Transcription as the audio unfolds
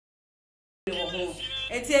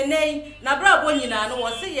enti enei na brabo nyina no wo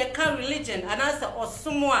se ye ka religion anase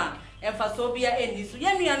osomo a emfaso bia eni so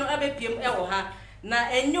ye nua no abepiem ewo ha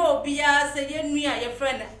na enyo obia se ye nua ye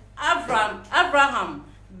friend Abraham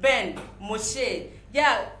Ben Moshe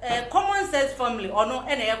ya common sense family ono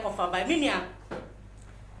ene ye kofa ba menua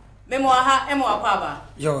memo ha emo akwaba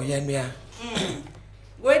yo ye nua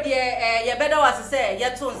we de ye beda was say ye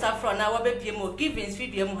to nsafro na wabepiem o givings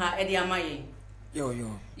fidiem ha e de amaye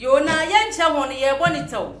yo na ye ncha won ye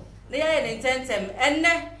bonito na ye ntentem enne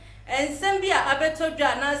ensem bia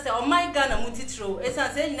abetodwa na se o my Ghana mu titiro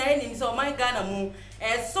esan se nyina enim se o my Ghana mu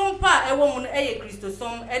sompa ewo mu no eye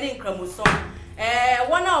Christosom ene nkramosom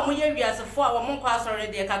wona o mu ye wiasefo a wo mo kwa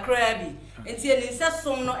asore de kakra bi enti eni nse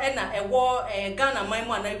som no ena ewo Ghana man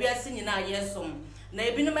mu na wiase nyina ye som na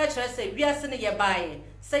ebinom a kire se wiase ne ye baaye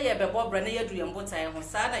se ye bebo bra na ye du ye mbotae ho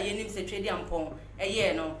saa na ye nim se twedi ampon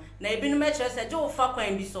eye no na ebinom a kire se je wo fa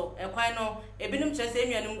kwan bi so kwan no ebinom kire se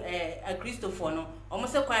enuanum a Christopher no omo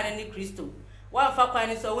se kwan ne Christo wa fa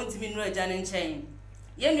kwan so wontimi nu agya ne nchen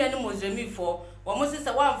ye nuanum Muslimifo omo se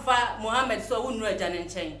wa fa Muhammad so wo nu agya ne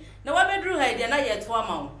nchen na wa bedru ha ide na ye to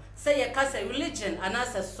ama wo se ye ka se religion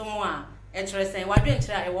anasa somo a kire se wa dwen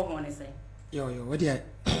kire a ewo ho ne se yo we dey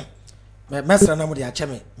my master na mo dey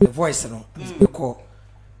acheme my voice no be call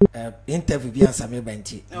interview bi ansa me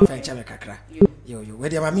banti fa acheme kakra yo we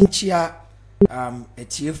dey ma minchia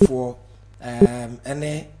etiefo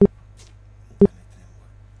ene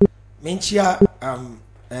minchia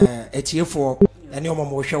etiefo ene omo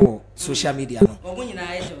mo hwe wo social media no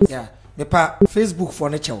yeah me pa Facebook for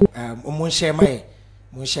na chew mo share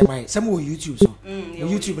my some wo YouTube so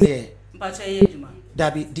YouTube ne mpacha ye djuma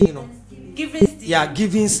dabi dino Givings TV. Yeah,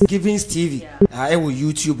 Givings TV. I will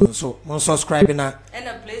YouTube so mon subscribe na. And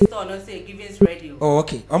a Play Store no say Givings Radio. Oh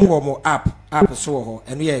okay. I'm go mo app so ho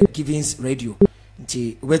and we Givings Radio.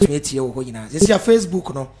 Nti wetumi etie ho nyina. This your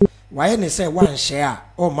Facebook no. Why ne say one share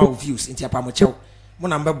all my views nti apa mo chew. Mo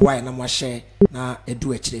na mbeboa na mo share na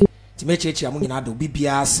edu akire. Nti me chechi am nyina do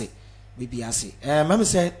bibia ase. Mama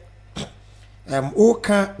say o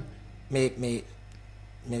ka me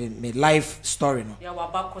life story no ya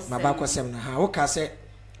wabako sem na ha wo ka se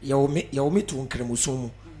ya wo mi tu nkremusom mu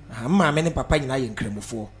ha ma me ne papa nyina ye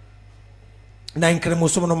nkremufo na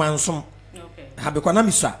nkremusom no mansom ha be kwa na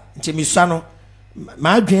misua nche misua no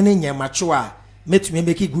ma adwen ne nya macho a metumi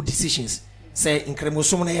make good decisions say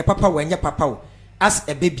nkremusom na ye papa wanya papa o as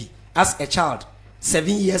a baby as a child 7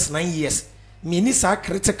 years 9 years me need a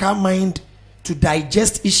critical mind to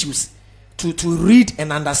digest issues to read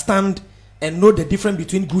and understand and know the difference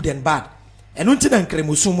between good and bad. And until then,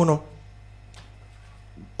 kremusumu no.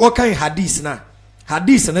 Okay, hadith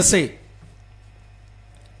na say,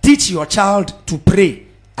 teach your child to pray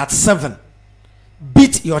at 7.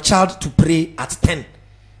 Beat your child to pray at 10.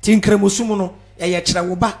 Tin kremusumu no, ya chira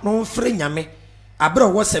woba no mfre nyame. Abra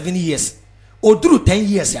wo 7 years. Oduru 10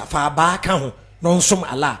 years ya fa ba ka ho no nsom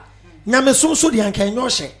ala. Nyame som so de anka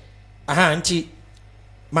nyoshe. Aha nti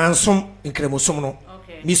mansom nkremusumu no.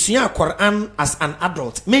 Misuya Quran as an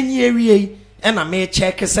adult. Many area and I may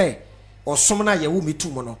check say or some na yewu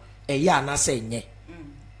mitu no ya na say nye.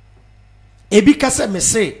 Ebika se me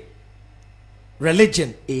say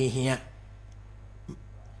religion here.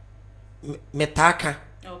 Metaka.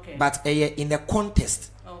 Okay. But in the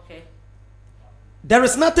context. Okay. There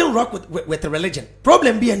is nothing wrong with the religion.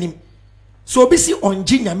 Problem be anim. So obisi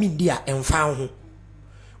onji nyame ndia emfa ho.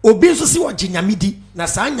 Obi nso si ojinyame di na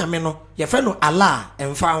saa nyame no ye fe no Allah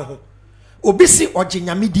emfa ho. Obi si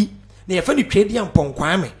ojinyame di na ye fe no twedi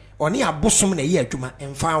amponkwan me oni abosom na ye adwuma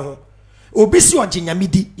emfa ho. Obi si ojinyame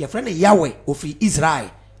di ye fe no Yahweh ofi Israel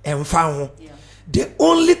emfa ho. The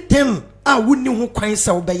only thing a woni ho kwan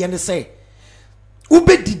se obeye ne say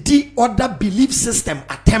ubedidi other belief system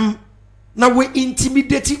atem na we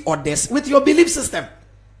intimidate others with your belief system.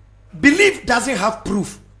 Belief doesn't have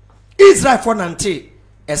proof. Israel for nante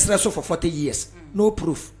esreso for 40 years. No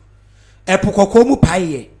proof. Epokoko mu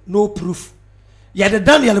paye. No proof. Yade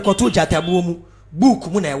Daniel koto jatabu mu book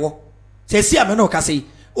mu na ewo. Se si amena o say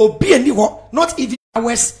obi ani ho not even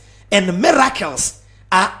powers and miracles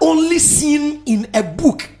are only seen in a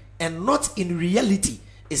book and not in reality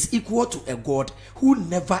is equal to a God who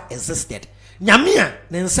never existed. Nyamia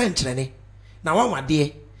ne nsenkyerene na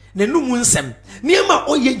wanwade ne numu nsem niema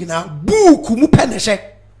oye nyina book mu peneshe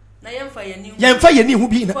na yemfa yeni hu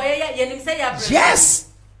bi na yes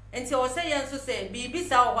enti o say yenso say bibi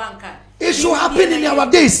sa o wanka it should happen in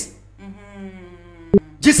our days.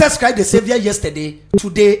 Jesus Christ the Savior yesterday,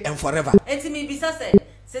 today and forever. Enti mi bisa say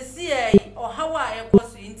si o hawa e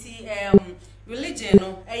koso enti religion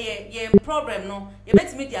no ye problem no ye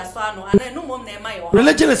betimi dia so ano ana no mom na ema ye.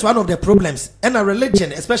 Religion is one of the problems, and a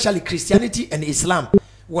religion, especially Christianity and Islam,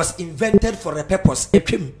 was invented for a purpose.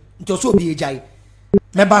 Etwem nti so obi ejai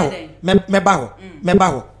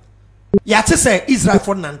mebaho ya te say Israel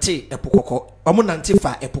for nante epokoko omo nante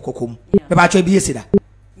fa epokokom meba atwa bi esida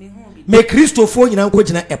me Christopher nyina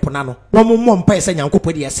nkogina epona no no mo mpa ese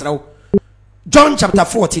nyankopɔ de esrew. John chapter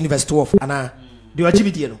 14 verse 12 ana de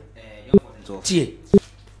wajibidie no tie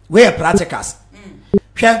we are practicals.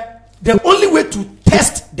 The only way to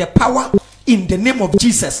test the power in the name of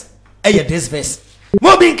Jesus is this verse.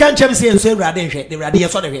 Mo bin kan chem say enso ewrade nhwe de ewrade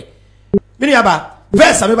yeso de hwe mini aba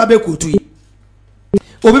verse ameba be kotu yi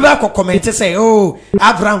obi ba ko comment say oh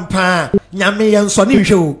Abraham pa nyame yenso ne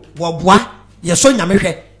nhwe o wo boa yeso nyame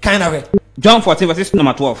hwe kan na hwe. John 14 verse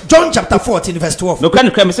number 12. John chapter 14 verse 12. No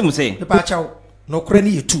kan kra me se mu say pa chawo no kra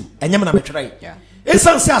ni yetu enyam na betwere yi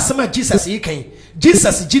esan say asema Jesus yi kan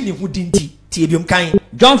Jesus ji ne hu dinti tie biom kan.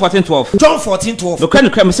 John 14:12. John 14:12. No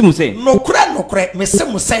kra me se mu say no kra me se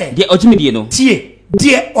mu say de ojimidie no tie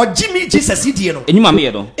de ojimi Jesus die no enyuma me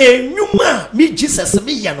ye no enyuma mi Jesus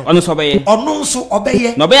me ye no ono so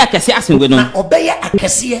obeye no obeye akese asengwe no na obeye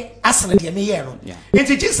akese asene de me ye no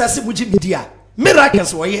enti Jesus mu jimi dia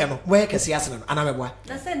miracles wo ye no wo akese asene no ana meboa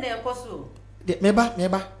na sende ekoso de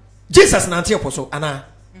meba Jesus na ante ekoso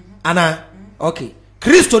ana okay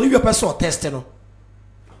Kristo ni yope so test no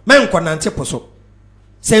men kwa na ante ekoso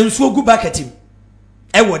se nsuo gu bucketim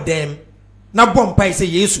e wo dem na bompa ise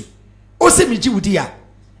Yesu o se mi jiwudi a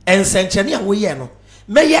ensenchene a wo ye no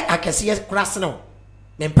meye akese krase no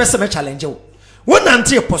me mpese me challenge wo wona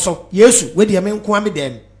ante ekoso Yesu we de me nko ame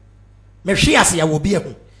dem me hwe ase ya wo bi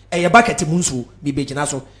ehu eye bucket mu nsuo bi begina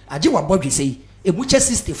so age wa bodwe sei emuche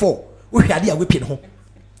 64 wo hwade a we pie no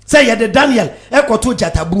say ye de Daniel ekoto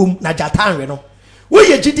jatabuom na jatanwe no wo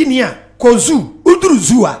ye gidini a kozu uduru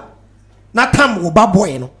zuwa na tam wo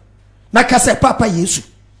baboy no na kase papa Yesu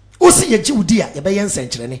o se ye giwudi a ye be ye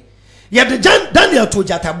nsenkyerene ye de Daniel to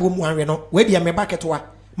jatabuom anwe no we de me bucket wa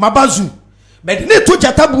mabazu be de ne to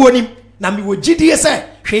jatabuo nim na me wo gidie se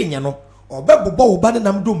hwe nya no obebobo wo ba ne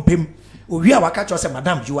nam dompem owi a waka cho se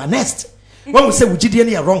madam you are next when we say wo gidie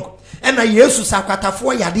ne wrong ena Yesu sa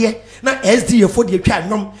akwatafo yade na SDF de atwa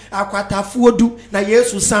nwom akwatafo du na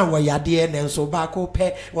Yesu san wo yade ne nso ba ko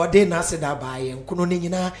pe ode na seda baaye nkono ne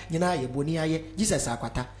nyina ye boni aye Jesus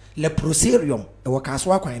akwata leprosarium e wo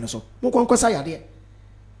kaso akwan no so mo konkosa yade.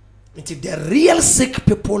 The real sick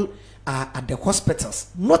people are at the hospitals,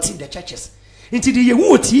 not in the churches. Until the year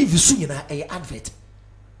TV soon a advert.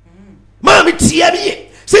 Mommy, TME,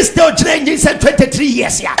 sister, Jane said 23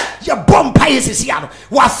 years. Yeah, your bomb pies is here.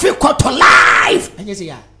 What feel caught to life? And you say,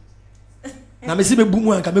 yeah. Now, Miss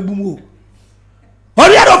Bumu and Kamebumu. Or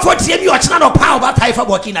the other 40 years, you are not power about Taifa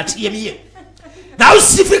working at TME. Now,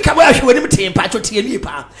 see if you come out with him, team patch or TME.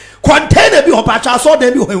 Container be on patch, I saw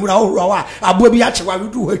them. You will Abu Biachi, why we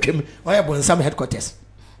do hurt him. I have on some headquarters.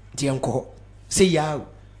 Tianko say ya.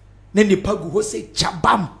 Neni Pagu ho say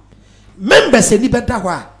chabam. Members any better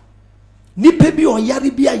wa. Ni pebi on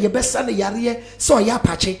yari bia ye besa ne yare so ya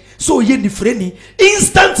pache so ye ni freni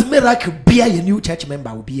instant miracle bia ye new church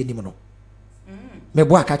member will be any no. Me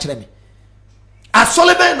bo aka kire me.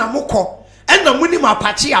 Asolebe na moko en na muni ma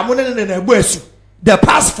pache amone ne na egbo asu. The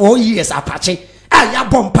past 4 years apache ya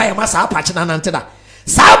bompa ya masa apache na nante da.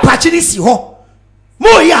 Sa apache ni si ho.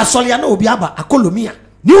 Mo ya asole ya na obi aba akolomia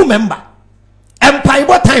new member. Empire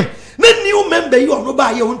time. Me new member you no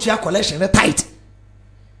ba ye wontua collection the tight.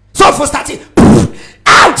 So for starting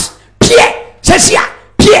out pie sesia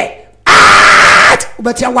pie out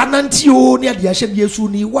but ya wananti o ne ade ahye Yesu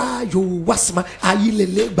ni wa yo wasma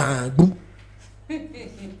ayilele gbagbu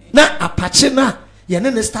na apache na ye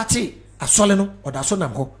ne starting asole no odaso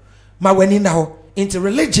nam ho ma wani na ho into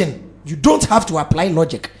religion you don't have to apply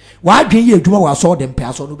logic wa adwen ye adwuma wa so dem pe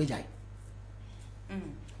aso no bejai.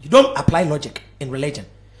 You don't apply logic in religion.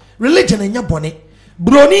 Religion enya bone.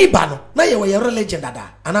 Broni ba no na ye we religion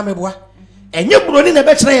dada. Ana meboa. Enye broni na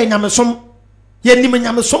be kire ye nyamesom. Ye nim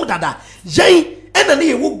nyamesom dada. Yen ena na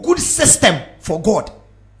ye wo good system for God.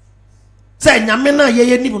 Say nyame na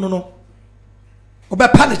ye nim no no. Obe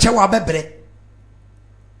pa ne che wa bebre.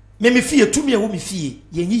 Me fie tumi e wo me fie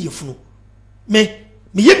ye nyi yefunu. Me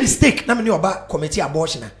ye mistake na me ne oba committee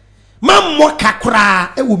abortion. Mammo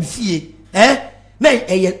kakra e wo me fie. Na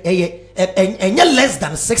enye less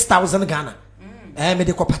than 6,000 Ghana. Me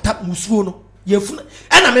de ko pata musuo no. Yefunu.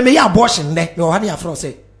 Na me ya abortion ne. Me ohane afro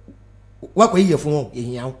say. Wa ko yefunu ye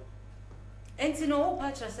hiawo. Enti no wo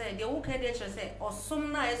pa say de wo ka de say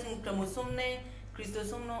osom na yesu nkramosom ne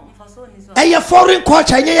Christosom no mfaso ni so. Foreign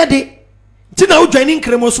culture enye ye de. tina o joining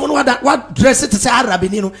kremoso no what dress it say Arab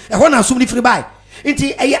ni no e ho na som ni free buy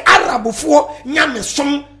nti eye Arabfo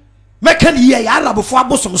nyamesom meka ni ye Arabfo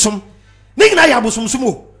abosomsom ni na ya abosomsom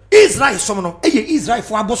o Israel som no eye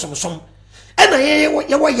Israelfo abosomsom e na ye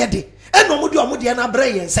wo ye de e no mo de na bra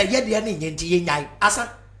ye say ye de na nyenti ye nyai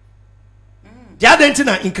asa dia de nti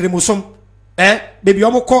na nkremosom baby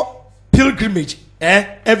omoko pilgrimage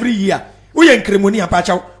every year we ye nkremoni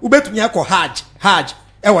apacha ubetumi akọ hajj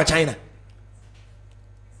e wa China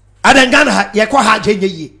adengana ye ko hajj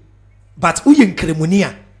enye but we ye nkremoni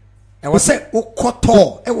a e wo se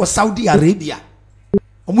ukoto e wo Saudi Arabia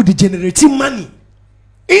omu di generate money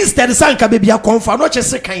instead sanka baby akonfa no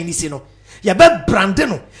chese kan ni si no ye be brand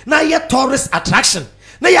no na ye tourist attraction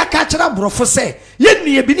na ya ka kira brofo se ye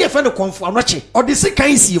nue bi ne fe no konfo anoche odi se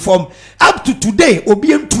kan si form up to today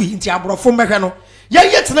obi entu nti abrofo mehwe no ye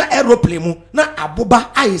yetena aeroplane mu na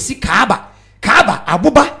aboba ayesi kaaba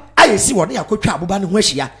aboba ayesi wo na yakotwa aboba ne ho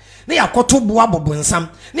ahia na yakoto boa bobonsam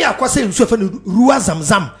na yakose nsu fe no ruwa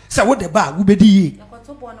zamzam se wo de ba wo bedi yi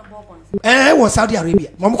yakoto boa no bobonsam wo Saudi Arabia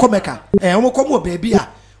mo ko Mecca mo ko mo baby a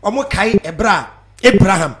mo kai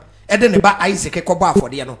Abraham de ne ba Isaac ko ba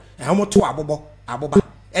afode no mo to aboba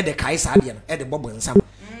de kai saade no de bobonsam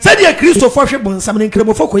se de Christopher hwe bonsam ne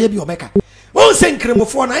nkremofo ko ye bi Omeka o se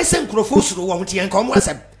nkremofo na se nkrofo suru wo mtie nka mo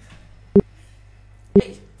asem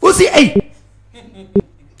o si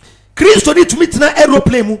Christo ni tumi tena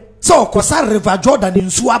aeroplane mu so kosa River Jordan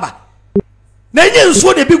nsu aba na nye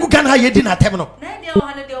nsu de bi gu kan ha ye di na tem no na de o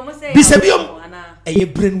hane de o mo se bisebiom eye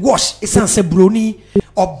brainwash esanse broni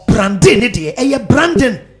o branding ne de eye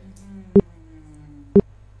branding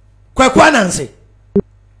Kwakwa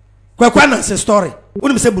Nancy story.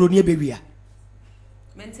 Unim se broni e bewia.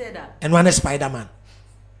 Menteda. And one Spider-Man.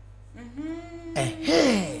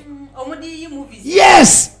 Omodi movies.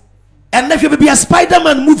 Yes. And if you be a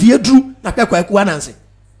Spider-Man movie drew na Kwakwa Nancy.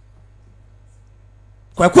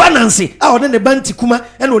 Kwakwa Nancy. Ah one ne banti kuma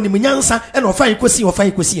e no nim nyansa e no ofan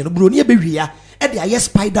kosi no broni e bewia. E de aye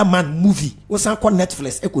Spider-Man movie. Wo san ko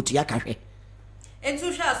Netflix e kotua kahwe. Entu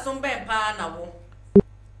hwa somben pa na wo.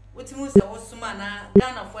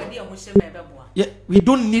 Yeah, we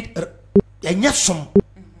don't need some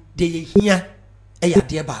de here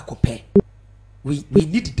we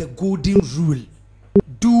need the golden rule.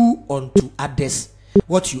 Do unto others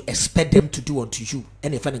what you expect them to do unto you.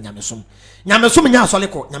 And if any nyamesom nya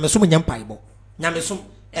soleko nyamesom nya mpaibo nyamesom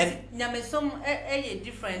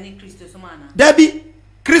different in Christos mana Debbie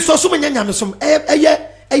Christos nya nyamesom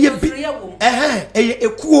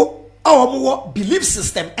ekuo our belief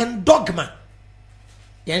system and dogma.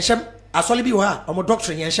 Yensham asoli bi wa omo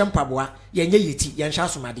doctrine yensham paboa yenye yeti yensha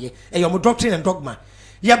somade e omo doctrine and dogma.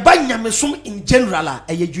 Ye ba nyamesom in general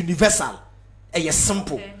e universal e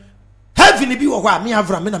simple. Heaven bi wo a me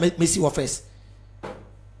avra me na me si wo first.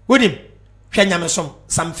 Wonim hwa nyamesom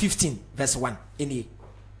Psalm 15 verse 1 eni.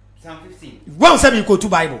 Psalm 15. One say me go to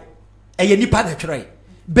Bible. E nipa na twere.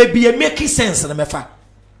 Baby e make sense na mefa.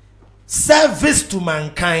 Service to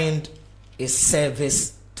mankind is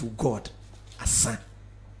service to God. Asa.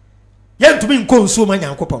 Yen to be nkonso ma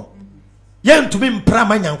nyankopon. Yen to be mpra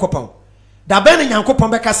ma nyankopon. Da be ne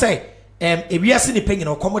nyankopon beka say ewiase ni penyin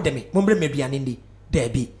okomo de me. Mombre meduane ndi. Da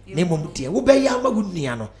bi. Ne mom tie. Wo be ya ma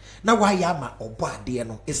gunua no. Na wa ya ma obo ade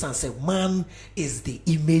no. Esan say man is the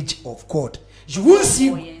image of God. You won't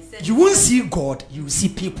see God, you see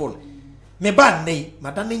people. Me ba nei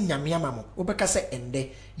madane nyame amamo obeka se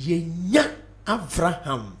ende ye nya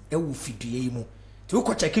Abraham e wo fidue yi mu ti wo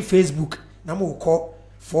ko check Facebook na mo ko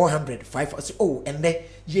 400 5 oh ende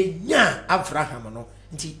ye nya Abraham no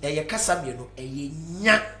nti ye kasa me no ye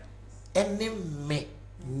nya ene me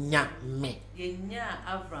nya me ye nya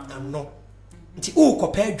Abraham no nti wo ko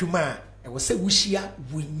pa adwuma e wo se wo hia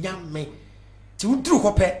wo nya me ti wo duru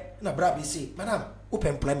ko pe na bra bi say madam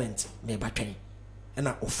open employment me ba twen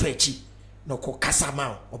na ofechi no ko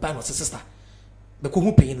kasama oba no sister be ko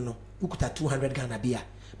hu pain no ukuta 200 Ghana bia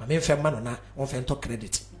ma me mfa ma no na on fa ento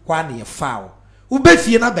credit kwa na ye foul u be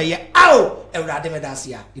fie na be ye aw ewrade me das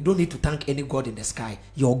ya. You don't need to thank any god in the sky.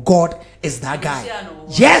 Your God is that guy.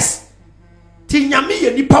 Yes. Ti nyame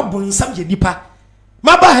ye nipa bonsam ye nipa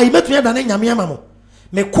maba ha imetu ya da na nyame ama mo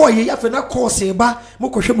me ko ye ya fe na course ba mo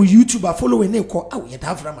ko hwe mo YouTuber follow ne ko aw ye da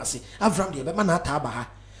Avram ase Avram de be ma na ata ba ha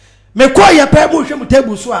me ko ye pa mo hwe mo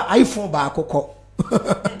table so a iPhone ba akokọ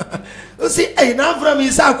o si na Avram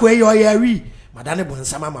isa ko ye o ya wi madane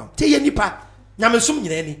bonsam ama te ye nipa nyame sum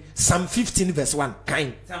nyina ni Psalm 15 verse 1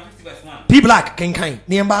 kind Psalm 50 verse 1 P black kind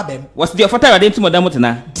ne mba bem was the offer ade ntu modam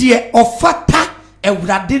tena de ofata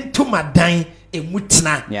ewrade ntu madan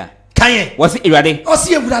emutena yeah kan was it ewrade o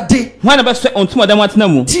si ewrade ho na be so ntu modam tena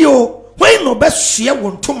mu ti o when no best share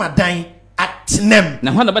won to my dying at nem.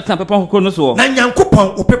 Na hwan na betan pepon kokoro no so. Na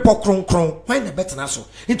Nyankopon o pepo kronkron when na betena so.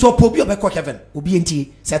 Into opo bi obekọ heaven obi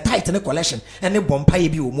entie say tight ne collection ene bompa ye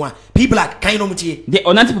bi omu a P Black kan no mutie. De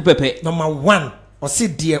onante pepepe. Number 1 o se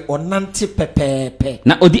de onante pepepe.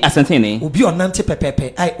 Na odi asante ne. Obi onante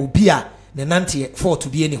pepepe ai obi a ne nante for to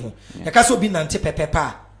bi eni ho. Yaka so obi nante pepepe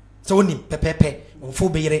a so onim pepepe onfo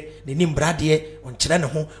beyere ne nim brade on kire ne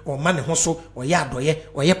ho on ma ne ho so oye adoye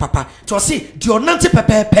oye papa to se di onante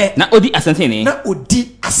pepepe na odi asante ne na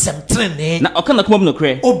odi asemtre ne na oka na kuma mu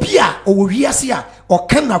nokre obi a owiase a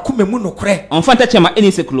oka na kuma mu nokre onfa ntachema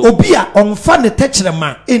eni sekulo obi a onfa ne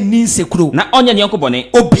tachema eni sekulo na onya ne yonko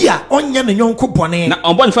bone obi a onya ne yonko bone na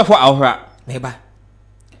onbo ne fafo ahora neba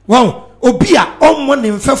wow obi a ommo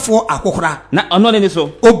ne mfefo akokora na ono ne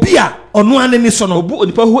so obi a ono ane ni so no obu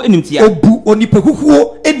onipa huo enimtia obu onipa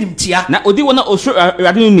huo enimtia na odi wona osuro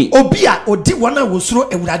awurade ni obi a odi wona wosuro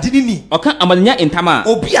awurade ni oka amaninya ntama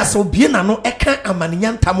obi a se obi na no eka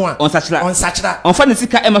amaninya ntamo a onsachira onfa ne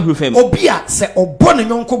sika ema hurufem obi a se obo ne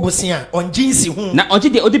nyonko bosia onjinsi hu na onje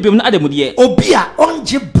de odi bem na ademude obi a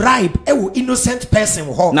onje bribe ewo innocent person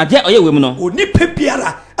ho na de oye wem no onipa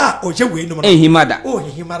biara a oje we no ehimada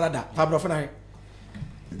himarada fabrofo na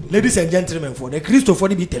ladies and gentlemen for the Christopher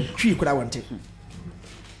ni bitem twi kura wonte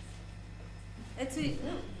eti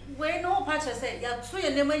we no patch say ya so ye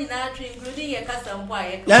nema nyina atwi including ye kasampo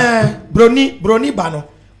aye broni ba no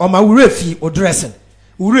o ma wurefi o dressing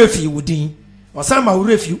wurefi wudin o san ma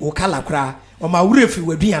wurefi o kala kura o ma wurefi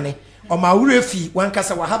waduane o ma wurefi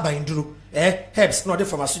wankasa wa haban duro herbs no the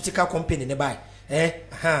pharmaceutical company ne buy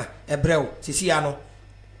ebrel sisi ya no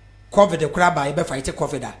covid kura ba e be fight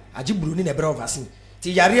covid a agi broni na ebrel vaccine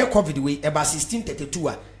ti yare covid we eba 1632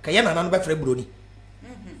 a kaye na nanu be frɛ broni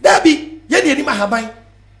dabi ye ne ni mahaban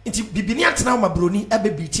nti bibini atena ma broni ebe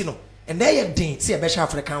biti no ene ye den se ebe sha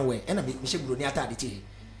african we ena me hye broni atade ti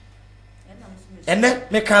ene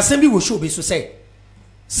me ka asem bi wo show be so say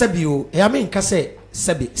sabio e ame nka say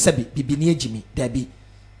sabi bibini agimi dabi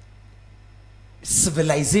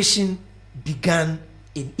civilization began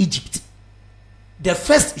in Egypt. The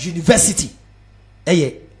first university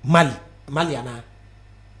Mali ana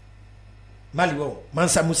Mali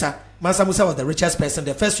Mansa Musa was the richest person.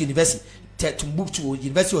 The first university Timbuktu,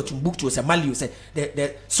 University of Timbuktu was a Mali, was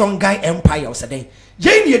the Songhai Empire was a day.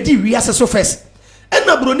 Jane di we as so first. And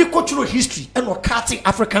na broni cultural history and no cutting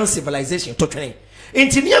African civilization to train.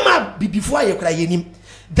 Intiniama before you cry yenim.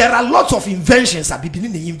 There are lots of inventions that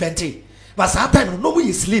beginning the invented. But sometimes no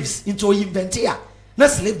we slaves into inventor. Na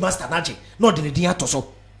slave master naje. No de dia to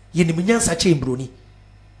so. Yenim nyansa che broni.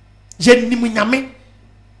 Yenim nyame.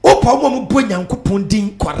 Opa mo bo Nyankopon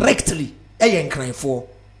din correctly eye nkranfo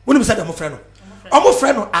woni say dem frɛ no omo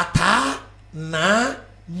frɛ no ata na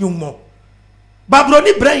nyumo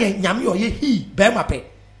babroni brɛ nyame oye hi be mape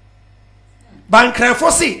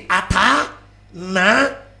bankranfo si ata na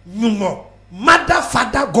nyumo mother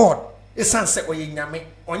father god esan say oye nyame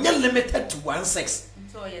onye limited to one sex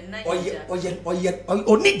oye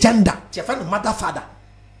oni gender che fa no mother father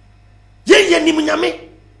ye nim nyame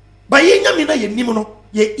ba ye nyame na ye nim no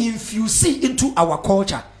ye infuse into our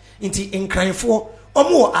culture into nkranfo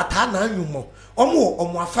omo ata na anwumo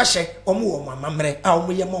omo afahye omo amamre a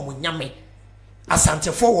omo ye mo nyame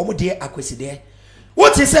asantefo omo de akweside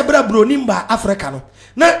what is say bra broni mba Africa no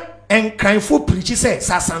na nkranfo preach say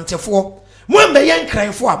asantefo mo mbe ye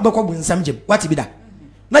nkranfo a bekọ bu nsam gem what be da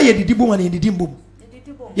na ye didibo wan ye didimbo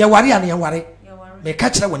ye ware an ye ware me ka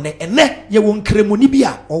kire won ene ye won kremoni bi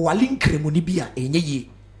a o wale kremoni bi a enye ye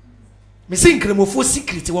me sin kremofo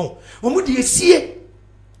secret won omo de esie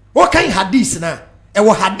wo kan hadith na e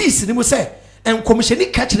wo hadith ni mo say en commissioni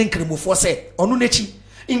ka kire kremofo say onu nachi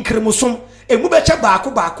nkremosom emu be che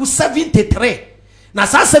baako 73 na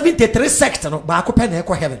sa 73 sect no baako pe na e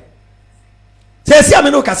ko heaven say si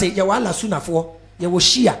ameno ka say ye wa ala sunafo ye wo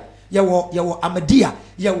shia ye wo amadia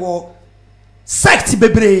ye wo sect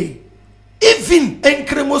bebre even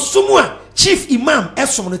nkremosom a chief imam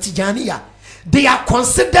esom no tijaniya. They are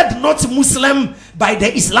considered not Muslim by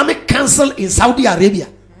the Islamic Council in Saudi Arabia.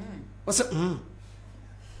 What's it?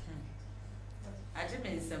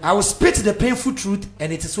 I will spit the painful truth,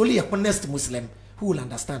 and it is only a honest Muslim who will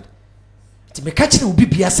understand. To me catch will be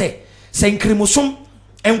say nkremosom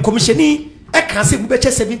and commissioni e can say we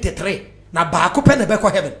 73 na baako pe na be ko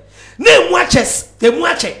heaven. Na muaches, the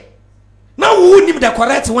muache. Now who name the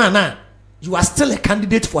correct one now? You are still a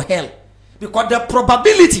candidate for hell because the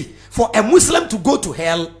probability for a Muslim to go to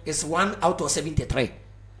hell is 1 out of 73.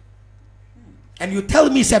 And you tell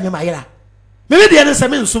me, say me mayra. Maybe the other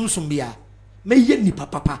semen sum me ye ni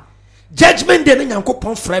papa. Judgment day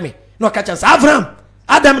Nyankopon frɛ me. No catch us. Abraham,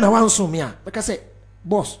 Adam na wan so me a because say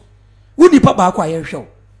boss who di papa kwa ye hwe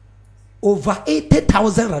over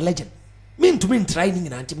 80,000 religion mean to mean try ni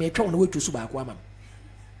na nti me twa no we tusu ba kwa am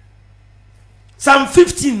Psalm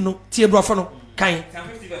 15 no tie brofo no kan Psalm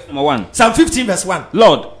 15 verse number 1. Psalm 15 verse 1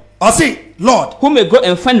 Lord, or say Lord who may go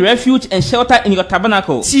and find refuge and shelter in your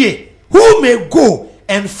tabernacle. tie who may go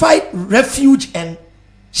and find refuge and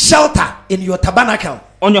shelter in your tabernacle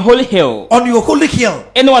On your holy hill. on your holy hill.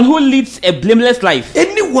 Anyone who leads a blameless life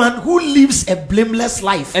Anyone who lives a blameless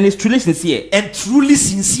life and is truly sincere. and truly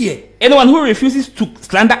sincere. Anyone who refuses to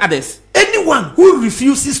slander others. Anyone who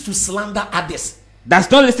refuses to slander others, Does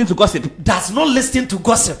not listen to gossip. does not listen to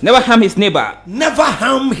gossip, Never harm his neighbor. never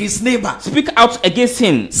harm his neighbor, Speak out against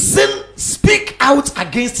sin. speak out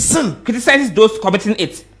against sin, Criticizes those committing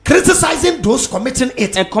it. criticizing those committing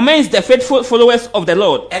it, And commends the faithful followers of the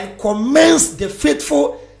Lord. and commends the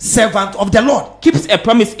faithful servant of the Lord. Keeps a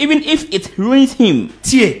promise even if it ruins him.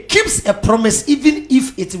 Tie, keeps a promise even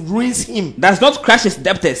if it ruins him, Does not crush his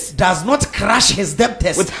debtors. does not crush his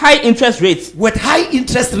debtors With high interest rates. with high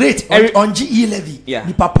interest rate on GE levy. Yeah.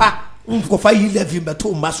 Ni papa unkofa yi levy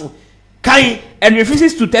beto maso. Kai And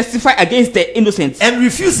refuses to testify against the innocent. and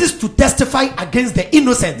refuses to testify against the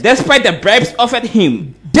innocent Despite the bribes offered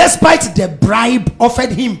him. despite the bribe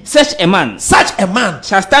offered him. Such a man Such a man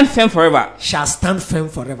shall stand firm forever. shall stand firm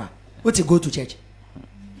forever. What you go to church?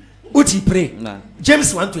 What you pray? Nah.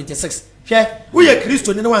 James 1:26. Hwɛ, woyɛ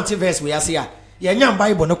Kristo ne one verse we ase a. Yɛnya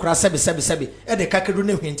Bible no kora sɛbe. E de kakedu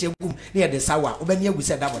ne hwenti agum ne yɛ de sawa. Obani agu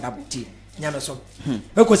sɛ dabo tie. Nyame so.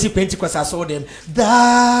 Ekosi Pentecost aso dem.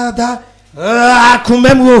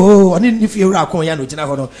 Kumemu oni ni fi ewura kon ya no gina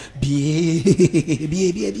ho no. Bie.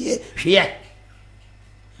 Hwɛ.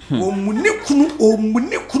 Omuni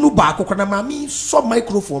kunu ba akokɔ na mami so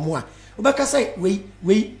microphone mu a. Obaka say we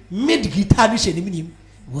mid guitar ni hye ni minim.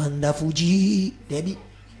 Wonderful G Debbie.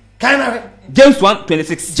 Kind James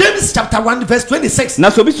 1:26. James chapter 1 verse 26. Na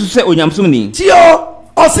so bi susu sɛ onyamsom ni. Tio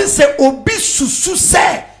osi se obi susu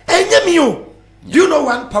se enyemi o. Do you know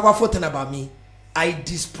one powerful thing about me? I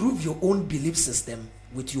disprove your own belief system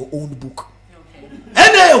with your own book.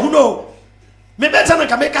 Ene who know me better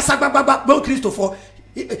na make sagbagba bon Christopher.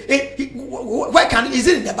 Where can is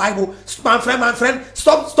it in the Bible? My friend,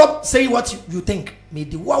 stop saying what you think. Me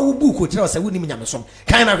the wa book o tell say we ni nyamesom.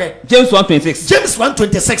 Kind of James 1:26. James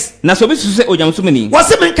 1:26. Na so bi susu sɛ onyamsom ni.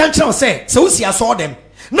 Was me kan tell say so we saw them.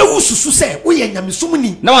 Na wo susu say we nyamesom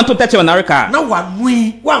ni. Na wanto tache wa nareka. Na wa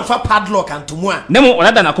nui wa mfa padlock antomu a. Na mo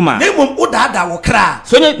onada na kuma. Na mom odaada wo kra.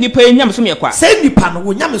 So nipa nyamsom ye kwa. Say nipa no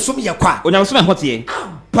wo nyamesom ye kwa. Onyamsom e hotie.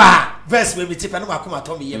 Ba verse we tipa no akoma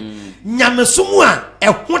to me yem. Nyamesom a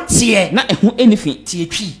ɛho tie Na ɛho enifi.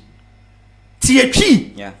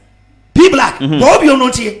 Tie. Yeah. P black. Bobi ono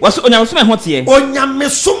tie. Waso onyamsom e hotie.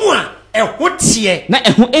 Onyamesom a ɛho tie. Na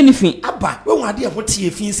ɛho enifi. Aba we hu ade ɛho tie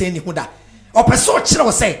fi nse ni hu da. Opeso kyerɛ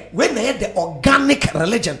wo say we na yɛ the organic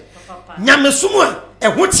religion. Nyamesom a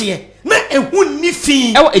ɛho tie na ɛho ni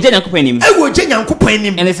fi. Ɛwɔ eje nyankopɔ anim. Ɛwɔ je nyankopɔ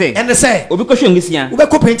anim. Ɛne sɛ obi kɔhwɛ ngisia. Obi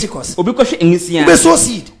kɔ Pentecost. Obi kɔhwɛ ngisia. Obi so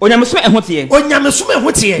seed. Onyamsom e hotie. Onyamesom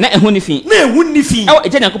ɛho tie. Na ɛho nifi. Na ɛho ni fi. Ɛwɔ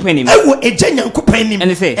eje nyankopɔ anim. Ɛwɔ eje nyankopɔ anim.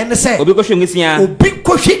 Ɛne sɛ obi kɔhwɛ ngisia. Obi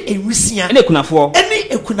kɔhwɛ enwisia. Ɛne kunafoɔ. Ɛne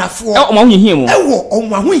ekunafoɔ. Ɛwɔ ɔmo ahohia mu. Ɛwɔ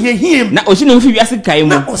ɔmo ahohia mu. Na osi ne ho fi wiase kae mu.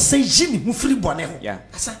 Na ɔsɛ yi ne ho firi bɔne ho. Yeah.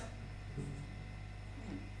 Asa.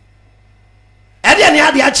 Ɛdeɛ ne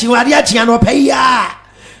ade akyi no pɛ ya.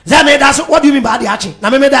 Zame da so what do you mean by ade akyi? Na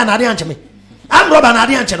me da na ade ankyɛ me. Am roba na ade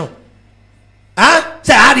ankyɛ no. Ah,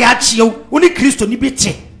 sɛ ade akyi o, woni Kristo ni bi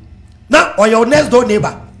te. Na or your next door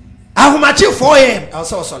neighbor. Ahomachi 4 am. I'll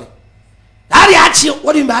say sorry. Ade akyi,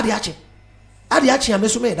 what do you mean by ade akyi? Ade akyi am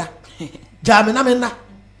so me da. Jame na me na.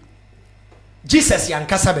 Jesus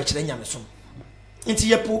yankasa be kyerɛ nyamesom. Nti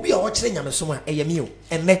ye po bi a wo kyerɛ nyamesom a ɛyɛ mi o.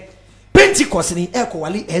 Enne Pentecost ni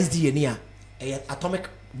ekowale SDA ni a atomic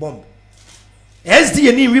bomb.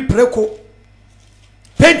 SDA ni wi preko.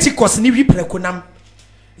 Pentecost ni wi preko nam.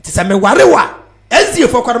 It is a me warewa. SDA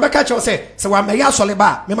for kwa meka che se wa me ya asole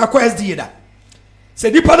ba me makọ SDA da.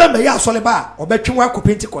 Se dipa na me ya asole ba obetwe wa ko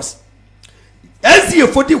Pentecost. SDA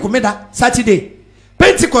for di komeda Saturday.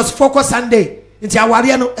 Pentecost for ko Sunday. Nti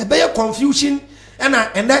aware no ebeye confusion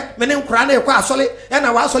ena ende me ne nkura na ekọ asole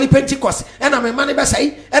ena wa asole Pentecost ena me mane be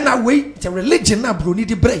sai ena we the religion na broni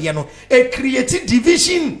di breye no e create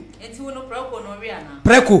division. Enti wono preko no wi ana.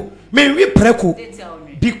 Preko me wi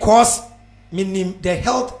preko because meaning the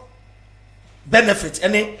health benefits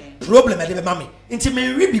any problem e dey be mame. Enti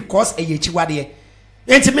me wi because e yechi wade.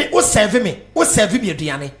 Enti me o serve me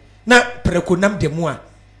aduane na preko nam demu a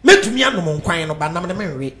metumi anom nkwan no ba nam na me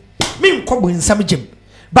nwe me nkɔbɔ nsam gem.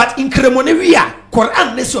 But in Kremone we are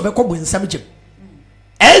Quran nesi obekɔ bo nsam gem.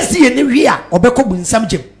 ezi ene wi a obekọ bu nsam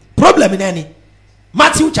gem problem na ni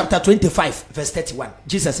Matthew chapter 25 verse 31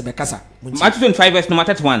 Jesus be kasa Matthew 25 verse number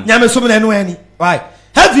 31 nyame so na enu ani why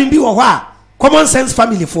heaven bi wo ho a common sense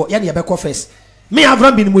family for ya na ye bekọ first me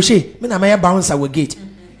Abraham bin Moshe me na me bounce our gate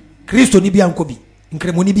Kristo ni bi anko bi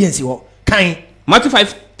nkremo ni bi ansi ho kan Matthew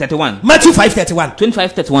 5:31 Matthew 5:31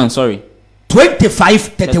 25:31 sorry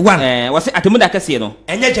 25:31 was atemuda kase no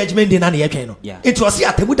enye judgment day na na ye twen no it was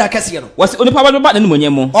atemuda kase no was onipa ba na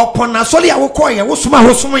nimonyam mo opona soli a wo koye wo soma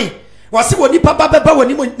ho somwe wase woni papa beba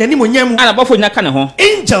woni nani monyam ana bofo nyina ka ne ho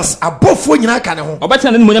angels abofo nyina ka ne ho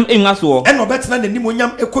obetena nani monyam enwa so ena obetena nani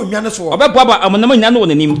monyam ekonwa ne so obeboaba amonam nyina no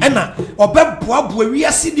wonanim ena obeboabo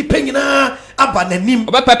wiase ni panyina aba nanim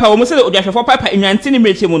obepapa wo musele odwahwefo papa enwante ni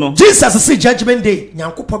mreche mu no Jesus say judgment day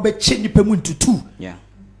nyankopɔ be che nipa mu ntutu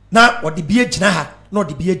na odi bie gina ha na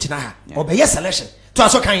odi bie gina ha obeye selection to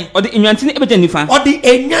aso kan odi enwante ni ebeja nifa odi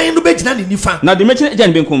enwan no be gina ni nifa na odi mreche eja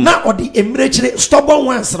ni benkum na odi emrechire stubborn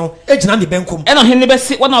ones no egina ni benkum eno hene be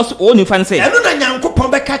se wona o nifa nse eno na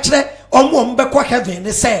nyankopɔ be ka kire omo be kɔ heaven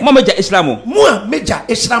ne say mo meja islamu mo a meja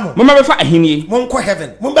islamu mo be fa ahenie mo nkɔ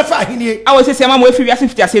heaven mo be fa ahenie awo sese ama mo efi wiase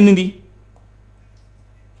fiti ase ndi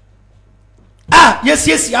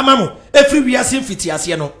yes amamu efri wiase mfiti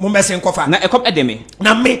ase no mo mese nkofa na ekom edeme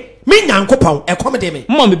na me nyankopon ekom de me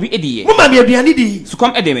mo me bi ediye mo ma me aduane di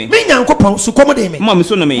sukom edeme me nyankopon sukom de me mo me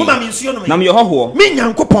so no me mo ma me nsuo no me na me hoho me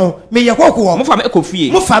nyankopon me ye hoho mo fa me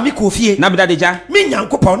ekofie mo fa me kofie na bedadeja me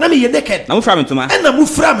nyankopon na me ye naked na mo fra me ntoma na mo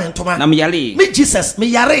fra me ntoma na me yare me Jesus me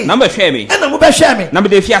yare na mo hwe me na mo be hwe me na me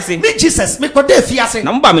de fiase me Jesus me ko de fiase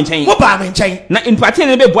na mo ba me nchen mo ba me nchen na impate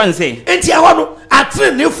ne be boanse enti aho no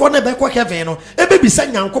atre ne fo na be ko heaven no e be bisa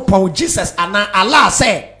nyankopon Jesus ana Allah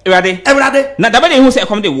say Ewrade na dabe ne hu se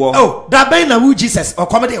ekom de wo oh dabe na wu Jesus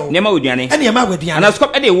okom de wo nema oduane ene ma waduane ana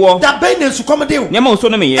sukop de wo dabe ne sukom de wo nema so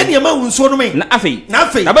no me ye ene ma wu so no me na afei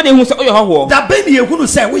dabe ne hu se oyo hoho dabe ne ehunu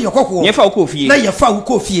se wo ye hoho ye fa wo kofie na ye fa wo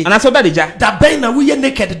kofie ana so dadeja dabe na wu ye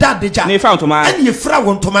naked dadeja ne fa ntoma ene ye fra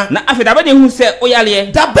wo ntoma na afei dabe ne hu se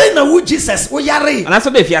oyale dabe na wu Jesus wo yare ana so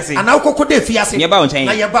de fiase ana kokko de fiase ye ba wo nchen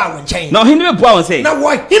na ye ba wo nchen na ohini be bua won se na wo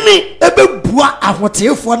hini ebe bua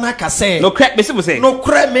ahotefo na ka se no crack be se no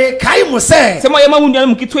crack me kai mo se se mo yema munua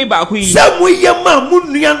no kitoi ba ko yi se mo yema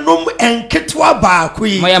munua no enketwa ba ko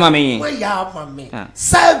yi mo yema me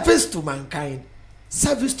service to mankind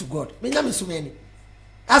service to God me nyame so many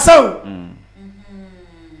aso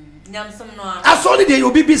nyamsom no aso ni dey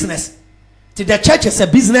obi business to the church is a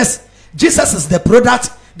business Jesus is the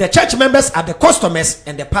product the church members are the customers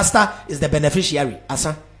and the pastor is the beneficiary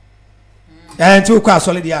asa and to kwa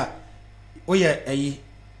solid ya oye ayi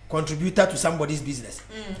contributor to somebody's business.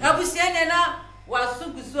 Abusiane na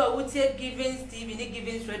wasugusu a wutie Giving TV ni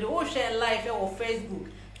Giving Radio o share live or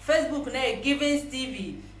Facebook na Giving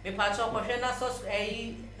TV me patcho ko hwe na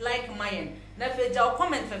like mine na fe ja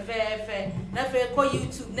comment fe na fe ko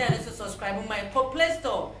YouTube na so subscribe my Play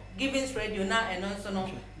Store Giving Radio na eno so no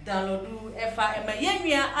download efa ema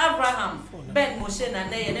yenua Abraham Ben Moshe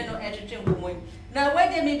na ye ne no etwetwe nkomoy na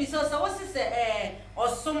wede me bi so wo se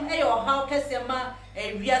osum eyo how kese ma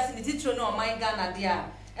wiase ni titro no my Ghana dia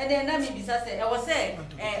ene na me bi sa se wo se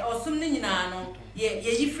osum ni nyina no ye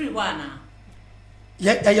yi free ho ana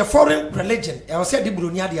ye foreign religion wo se de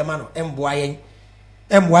buroni ade ma no emboa yen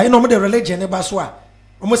no mo de religion ne ba so a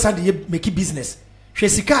omo sa de make business hwe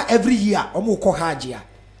sika every year omo ko haji a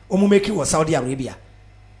omo make wo Saudi Arabia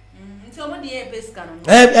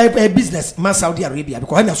business man Saudi Arabia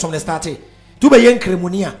because when you some started to be yen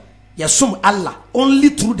kremoni ya sum Allah only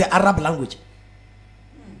through the Arab language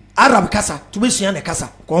Arab kasa to be sua ne kasa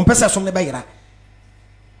ko pesa som ne bayira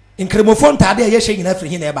in kremofon tade ye hye nyina firi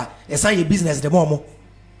hin eba esan ye business de mo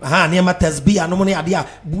aha ne ma tasbih anom ne ade a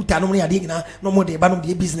buta anom ne ade nyina no mo de ba no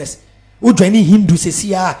de business o join Hindu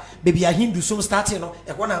sesia baby a Hindu som starting no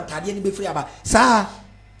e ko na tade ne be firi aba sa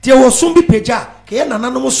tie wo som bi peja ke ye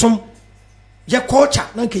nananom som ye culture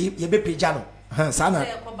na nke ye be peja no ha sa na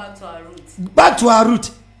back to our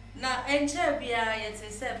root na enche bia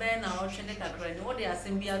yete se be na o twene kakra ni wo de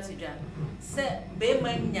asem bia to dwa se be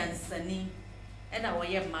man nyansani e na wo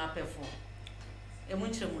ye ma pefo e mu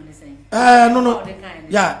nchire mu ni sen no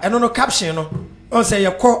yeah no caption no on say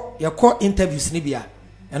ye call interviews ni bia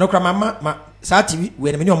e no kra ma sa TV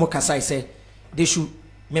we me ni o mo kasa say they should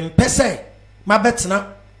me mpese ma betena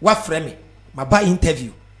wa frɛ me ma ba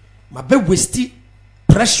interview ma be waste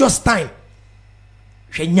precious time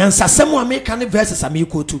hwe nyansasɛm a meka ne verses a me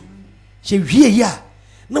kotu hwe wie ya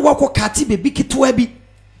na wakɔ kati bebi kitwa bi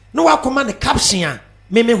na wakɔma ne caption a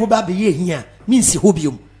me ho ba be ye hia means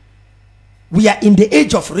hobium we are in the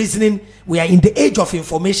age of reasoning we are in the age of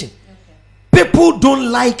information people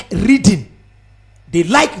don't like reading They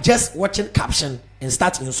like just watching caption and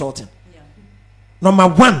start insulting. Number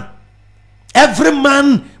 1, every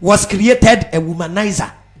man was created a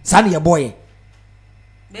womanizer. Sani ya boy.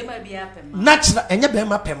 Bema be apema. Natural enya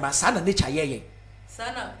bema pema sana nature ye.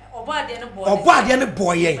 Sana obo ade ne boy. Obo ade ne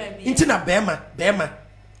boy ye. Inti na bema.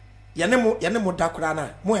 Yane mo dakura na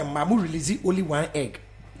mo emma mo release only 1 egg.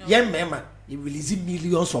 Yen mema you release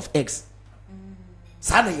millions of eggs.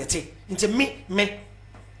 Sana yete. Inti me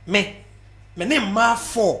ne ma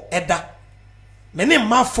 4 eda. Me ne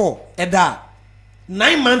ma 4 eda.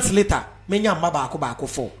 9 months later, menya mma baako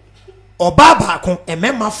 4. Oba baako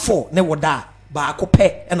emema 4 ne woda baako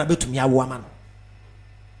pe na betumi awo ama no.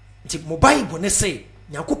 Nti mo Bible ne say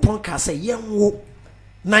Nyankopon ka say yenwo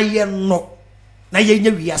na yenno na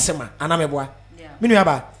yenya wiase ma anameboa. Me nua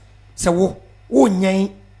ba se wo nyan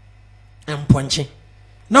emponche.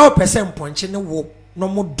 Na o pese emponche ne wo no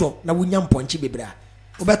modo na wonya emponche bebra.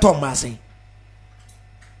 Wo beto ma sen.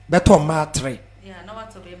 Beto ma 3. Yeah, na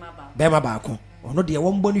what to be ma ba. Be ma baako. Ono de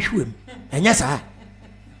won boni hwem enya saa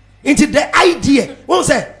into the idea won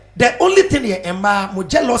say the only thing here emma mo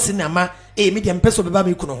jealousy na ma me dem peso beba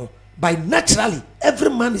me kuno ho by naturally every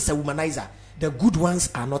man is a womanizer. The good ones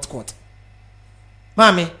are not caught.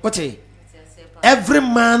 Mami what every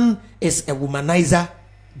man is a womanizer.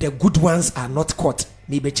 The good ones are not caught.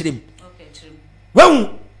 Me be chirim okay chirim when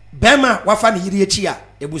bema wafa ne yiri echi a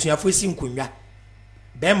ebusuafo esi nkonwa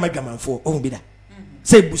bema dwamanfo ohun bi da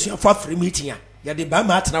say ebusuafo afre meeting a ya de ba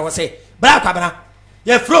ma atena wo say bra kwabana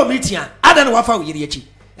ya flow meeting ada na wafa wo yiri echi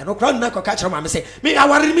e no kra na ko ka kire ma me say me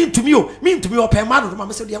aware me ntumi o pe ma do ma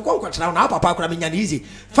me say de nko kire na papa akora me nya na easy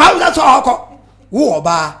fa that so hoko wo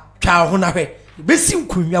oba twa ho na hwe be si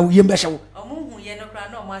nkunwa wo yem be hye wo omo hu ye no kra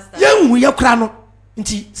no master ye hu ye kra no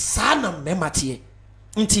nti sa na me matie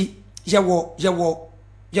nti ye wo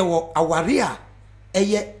aware a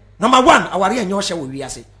eye number 1 aware a nyo hye wo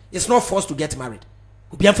wiase. It's not forced to get married.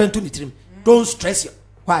 Obi afentu ni trim. Don't stress you.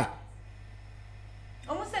 Why?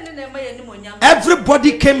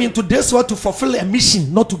 Everybody came into this world to fulfill a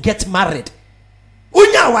mission, not to get married.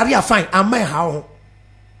 Unya waria fine. Am I how?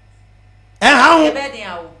 How?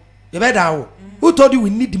 You better. Who told you we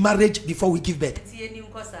need marriage before we give birth?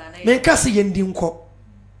 Menkasi yendi nko.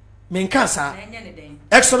 Menkasa.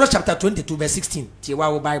 Exodus chapter 22 verse 16.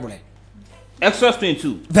 Tiwa Bible. Exodus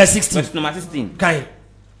 22 verse 16. Verse number 16. Kind.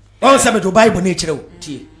 On sabe do Bible nature.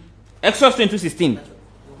 Exodus 22:16.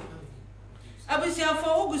 Abusia for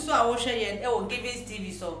oguso a wo hwe yen e wo Giving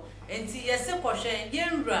TV so enti yese kohwe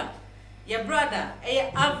yenra ye brother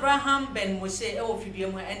Abraham Ben Moshe e wo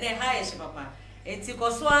fidiem ha ene ha ye papa enti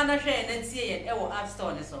koso ana hwe na tie yen e wo App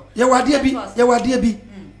Store ne so ye wade bi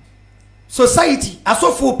society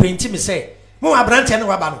asofo penti me say mo abrante ne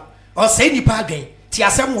waba no o say nipa adwen ti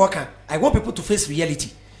asem wo kan. I want people to face reality.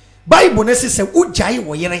 Bible ne say ujai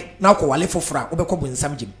wo yere na ko wale fofora obekọ bu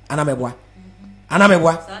nsam jim anameboa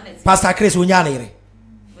Pastor Chris onya na yere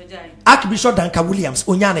Archbishop Duncan Williams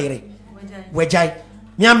onya na yere wejai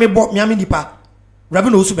miame nipa Rabbi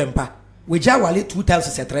Osu Bempa wejai wale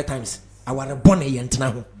 2003 times aware born e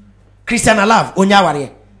yentena ho Christian Alive onya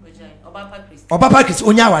ware Obapa Chris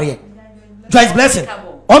onya ware Joyce Blessing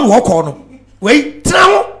on wo ko no we tena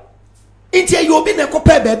ho inti e obi na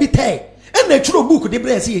kopa baby tay na churo book de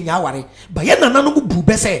bless ye nya ware ba ye nana no bu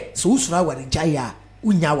be say so usura ware jai a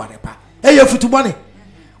unya ware pa e ye futubone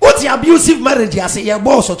what abusive marriage as ye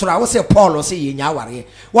boss so tora wo say Paul say ye nya ware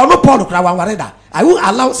wo no Paul kra wan ware da. I will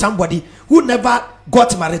allow somebody who never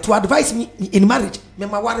got married to advise me in marriage. Me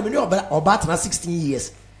ma ware me no about 16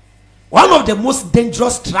 years. One of the most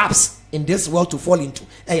dangerous traps in this world to fall into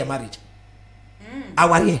a marriage.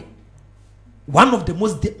 Aware one of the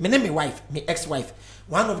most my name my wife, my ex-wife.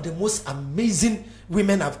 One of the most amazing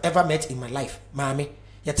women I've ever met in my life. Mami,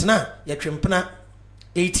 yetna yetwempena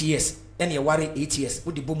 8 years, and you worry 8 years.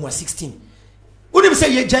 Udi bomu 16. Udi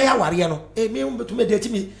say ye jaya wari no. Me to me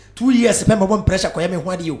date me 2 years. Pemba one pressure kwa me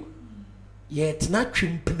hwade yo. Yetna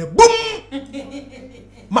twempena boom.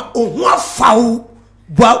 Ma ohun afawo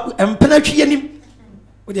bwa empena twi anim.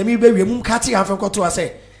 Udi me be wiemum ka ti afan koto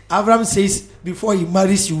say Abraham says before he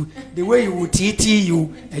marries you, the way he will treat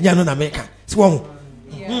you, enya no na meka. So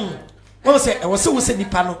one say I was so say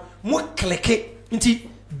nipa no mo click into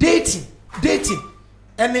dating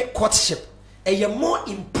any courtship more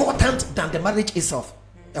important than the marriage itself.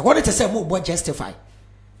 I wanted to say more justify.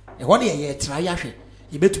 I want to try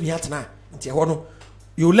you bet me atna nti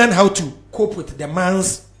you learn how to cope with the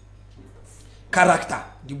man's character.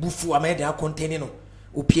 The bufu amede containing no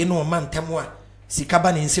opie no man temwa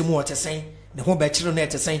sikaba ne nsemu o tesen ne ho ba chiro na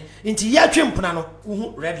tesen nti ya twempuna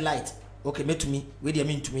no red light. Okay, me to me, we dear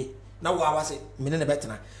mean to me. na wo awase me ne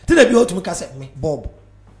betena te na bi o tumi ka se me Bob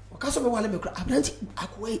o ka so me wale me kura abranti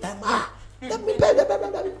akwai ama let me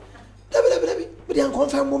be dey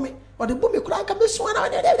confirm me o de bo me kura ka me so na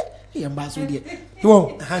e mba so die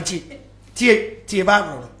wo hanchi tie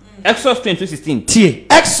Bible Exodus 22:16 tie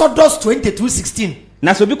Exodus 22:16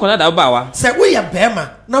 na so bi koda da abawa se wo ye bema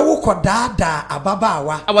na wo koda da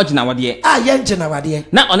ababawa awagina wade a ye ngina wade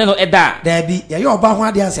na one no eda da bi ye oba ho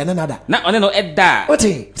ade anse ne nada na one no eda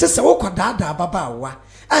ote se wo koda da ababawa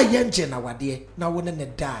a ye ngina wade na wo ne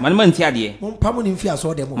da manema nti ade mo pam ni mfi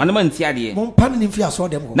aso dem manema nti ade mo pam ni mfi aso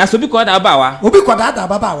dem na so bi koda da abawa obi koda da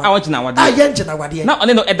ababawa awagina wade a ye ngina wade na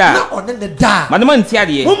one no eda na one ne da manema nti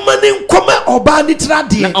ade mo mani nkoma oba ni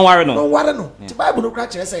trade na onware no ti Bible no kra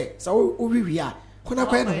kire say wo wiwi a kuna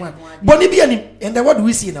kwa no one boni bia ni and what do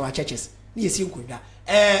we see in our churches ni yesi nkonwa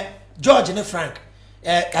George ne Frank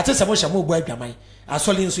kate se mo hya mo bo adwaman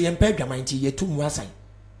asole nso ye mpa adwaman ti ye tumu asan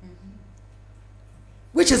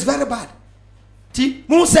which is very bad ti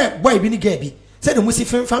mo say boy bi ni girl bi say the musi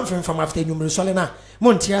from after nyumre sole na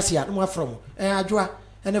mo ntiase a mo afro mo adwoa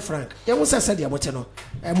ene Frank ye mo say de abote no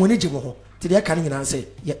mo ni gimo ho ti de ka ni nyina say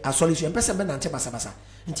asole so ye mpese be nante basa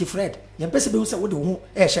nti Fred yempese be wo de ho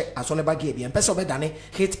ehye asole ba ge bi yempese obe dane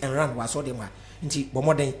hit and run wa so de ma nti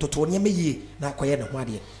bomoden toto ne meyie na koye ne ho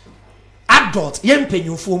ade adult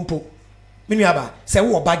yempenyufo mpo menu aba se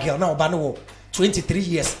wo ba girl na oba no wo 23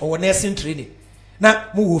 years or nursing training na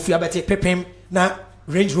mo wo fi abete pepem na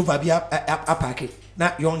Range Rover bi apake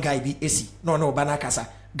na young guy bi esi no oba na kasa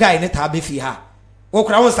guy ne ta be fi ha wo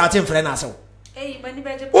kra won starting friend na so bani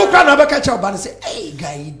beje o kra na beka cha oba no say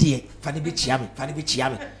guy die fani be chia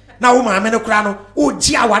me na wo ma me no kra no o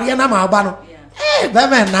ji aware na ma oba no be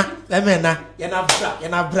me na ye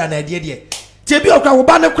na bra na die tie bi okra wo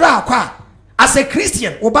ba ne kra akwa as a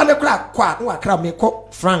Christian wo ba ne kra akwa no akra me ko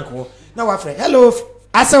Frank wo na wa friend hello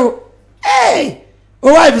aso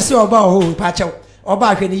o wife say oba o pa chew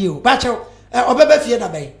oba ahwe ni yo pa chew obebe fie da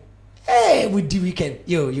bai with the weekend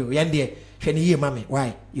yo yende hwe ni ye mame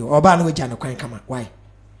why yo oba no gya no kwan kama why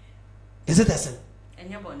is it a sin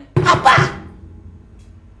enye bone aba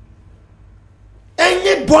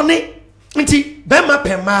enye bone nti be ma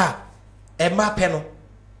pema ma pe no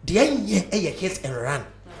de enye hit and run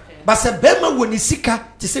but se be ma woni sika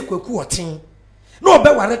te se kwaku oten no obe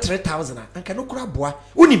ware 3000 anka no kura boa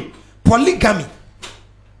unim polygamy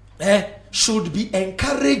should be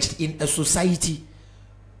encouraged in a society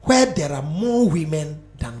where there are more women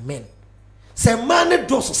than men. Se man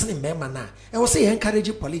do so sene mema na e wo say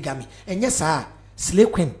encourage polygamy enye saa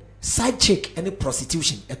slave queen side chick any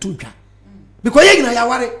prostitution etuntwa because ye gina ya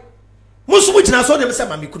ware musu mu gina so dem se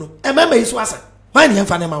mamekuno e mema yi so asa wan ye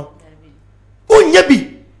mfa ne ma unya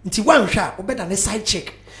bi nti wanhwa obeda ne side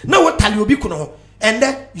chick na wo tali obi kuno ho and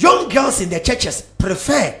the young girls in the churches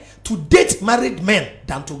prefer to date married men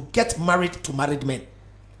than to get married to married men.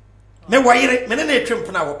 Me wayire me ne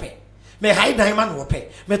etwempo na wo pe me haidan man wo pe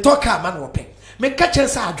me toka man wo pe me kachen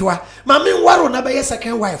sa adwoa ma me nwaro na be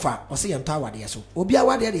second wife a o se yento awade so obi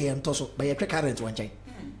awade de yento so be yetwe current won chen.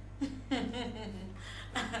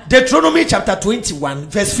 Deuteronomy chapter 21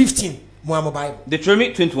 verse 15 mo Bible.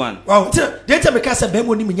 Deuteronomy 21. Wow, dey tell me ka say be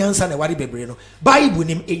mo nim nyansa na ware bebre no Bible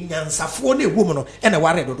nim enyansafo na ewom no e na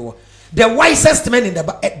ware dodo. The wisest man in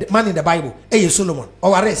the Bible is Solomon.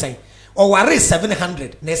 Or ware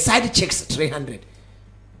 700 ne side chicks 300.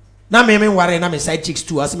 Na me ware na me side chicks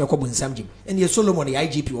 2 as me ko bunsam jim. And ye Solomon the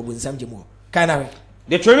IGP wo bunsam jim wo. Kana we.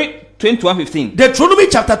 Deuteronomy 21:15. Deuteronomy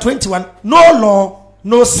chapter 21, no law,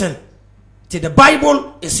 no sin. The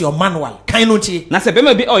Bible is your manual. Kaino chi. Na se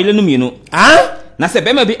bema bi oile no mienu. Na se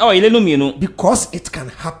bema bi oile no mienu. Because it can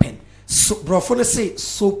happen. So brofo say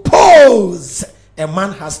suppose a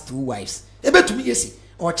man has 2 wives. Ebetumi yesi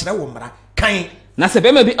o kire wo mra kan na se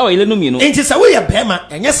bema bi oile no mienu. Enti se we ye bema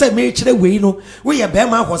enye se me kire we no we ye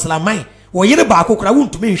bema hoselaman wo yire ba akokora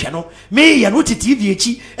wontumi nhwe no me ye no TV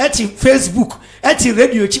echi eti Facebook eti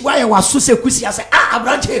radio echi wa ye waso se kusi ase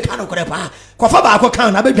abranche kan no kore pa kofa ba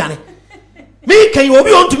akokan na bedwane me kan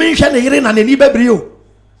obi wontumi nhwe ne yire na nani bebre o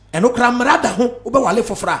eno kra mrada ho wo be wale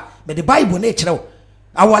fofora me the Bible na kire wo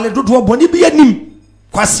awale dodo boni bi anim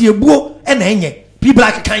kwase ebuo e na enye people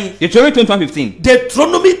like kan Deuteronomy 21:15.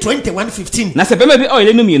 Deuteronomy 21:15. Na se bema bi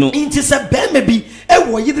oile no mienu. Inti se bema bi e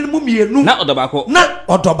wo yire mu mienu. Na odobako. Na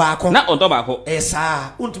odobako. Na odobako.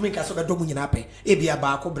 Esa untumi ka so da domu nyina pe. E bia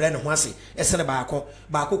baako bre ne ho ase. Esene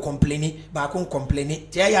baako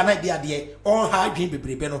complaini. Ti ya na bia de on ha adwen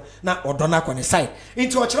bebrebe no na odo na kone sai.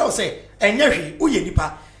 Inti o kire o se enye hwe uye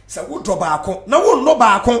nipa Sa wo do baako na wo no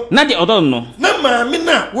baako na de odon no na maame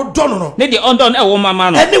na wo do no ne de odon e wo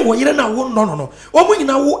mama no ene wo yire na wo no omo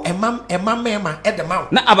nyina wo emam e de ma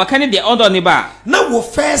na abaka ne de odon ne ba na wo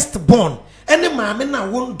first born ene maame na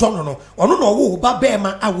wo do no ono na wo ba be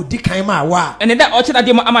ma a wo di kan ma wa ene da o chira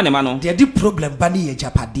de mo ama ne ma no de di problem ba ne ye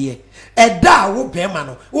japade eda wo be ma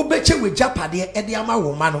no wo be che we japade e de ama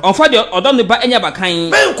wo ma no onfa de odon ne ba enya bakan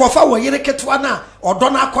men kofa wo yire ketwa na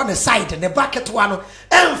odon akọ ne side ne ba ketwa no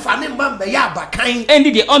emfa ne mba mbe ya abakan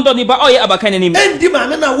endi de odon ne ba o ye abakan nim endi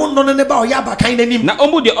maame na wo no ne ba o ya abakan nim na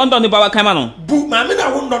omu de odon ne ba abakan ma no bu maame na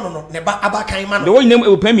wo no ne ba abakan ma no de wo nyinem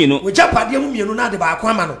e pami no wo japade mu mienu na de ba akọ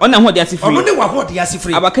ama no ona ho de asifri ono ne wa ho de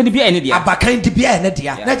asifri abakan de bia ene dia abakan de bia ene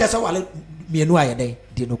dia na je se wale mienu aye den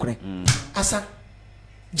de no kure asa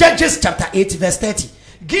Judges chapter 8 verse 30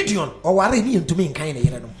 Gideon oware ni ntumi nkan ne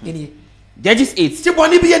yere no eni Judges 8 ti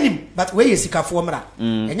boni bi anim but we yesikafo mra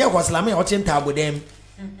enye hoslame o chenta abodem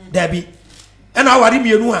dabi ena aware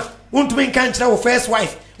mienu a ntumi nkan kire wo first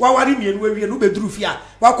wife wa ware mienu awie no beduru fi a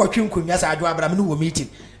wa kwatwe nkonwa sa adwo abram no wo meeting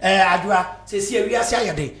adwa se si awi ase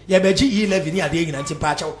ayede ye beji 11 ni ade nyina ntimpa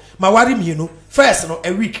achew ma ware mienu first no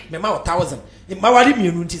a week me ma 1000 ma ware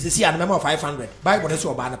mienu nti se si an me ma 500 bible ne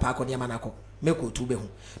so oba na pa akọ ne ma na akọ meko tu be hu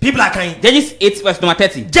people are kind Judges 8 verse number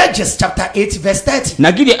 30 Judges chapter 8 verse 30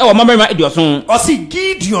 na Gideon e wo mama edioson o si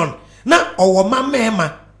Gideon na owo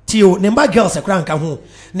mama tio ne mba girls ekra nka ho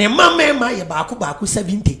ne mama ye baako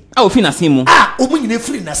 70 a ofi na simu omu nyine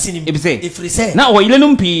free na sinim efri se na o yile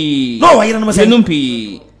numpi no o yile no se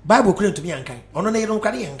numpi bible kure ntumi yankan ono na yile no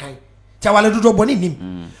kwade yankan tia wale dodo boni nim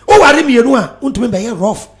o ware mienu a ntumi be ye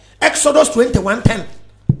rough Exodus 21:10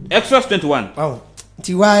 Exodus 21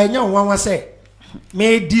 ti wa nya wanwa se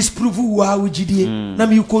me disprove wa ugidie na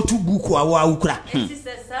me ko tu buku awa ukura enti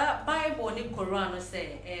se sa bible ni Quran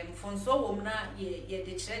se fonso wom na ye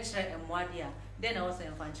de chire emwade a then I was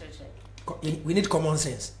in chire we need common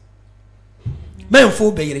sense men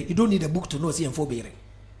fo beyere you don't need a book to know say en fo beyere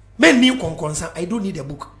men ni konkonsa I don't need a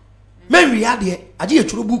book men wi ade age ye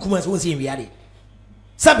turo book ma so say wi ade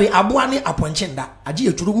sabe aboa ne aponchenda age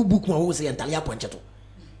ye turo book ma wo say entale aponcheto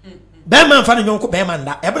be man fa ne nyonko be man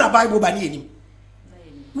da ebra bible ba ne enim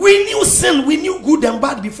we knew sin we knew good and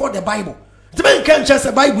bad before the bible the man can't just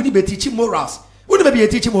the bible ni be teach morals we no be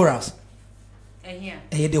teach morals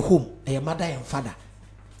the home mother and father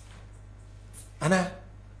ana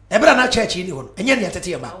ebra na church ni ho enye ne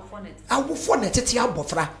tete ba awofo na tete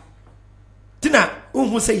abofra tina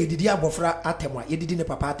unhu say yedidi abofra atemwa yedidi ne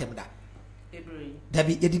papa atem da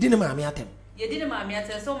dabi yedidi ne maame atem yedidi maame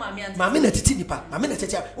atem so maame na tete nipa maame na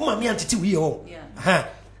tete o maame antete wi ho ha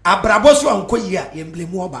abrabo so ankoyi a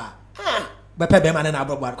yemblemu oba ha bepe be ma na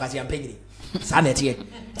abrabo akwase yampegiri sa na tie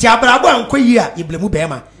ti abrabo ankoyi a yeblemu be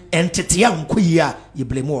ma entete ankoyi a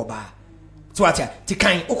yeblemu oba so atia ti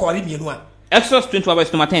kan okori mienu a Exodus 21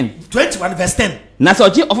 verse number 10 21 verse 10 na so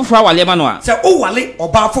ji ofoforo wale ma no a se o wale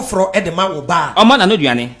oba foforo e de ma oba o ma na no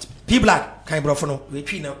duane P black kan brofo no we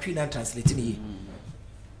twi na translate ni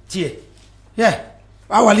tie yeah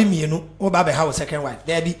awale mienu o ba be ha second wife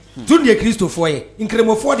there be tun de Christopher ye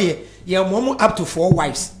inkremofo de ye mom up to 4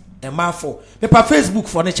 wives e ma 4 me pa Facebook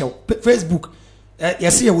for ne chew Facebook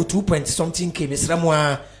yes ye wo 2 point something k mesramo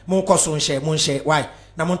a mon koso nhye why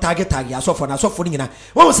na mon target asofo na asofo nyina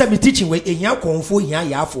won say me teaching we ehia konfo ehia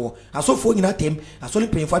yaafo asofo nyina tem asoli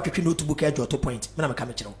penfo atwetwe notebook ejo to point me na me ka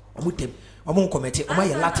me kire omo tem omo committee omo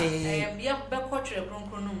ye late ye be kwotre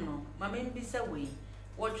kronkronum no ma me bi say we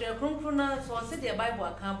wotre kronkrona so se the bible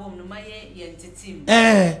aka bom no ma ye entitim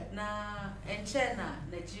na enche na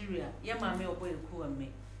Nigeria ye ma me obo eku ame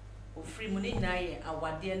ofri mu ni na ye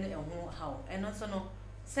awade ne ho hawo eno so no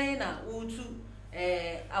say na utu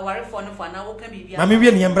aware for no for na wo kan bibia ma me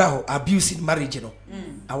wie ne mbra ho abusive marriage no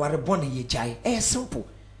aware born ye jai simple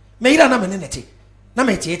me ira na me ne nete na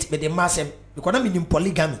me tiet me de masem because na me nim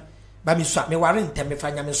polygamy ba me so me ware ntem me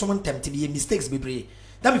fanya me so ntem te be mistakes bebre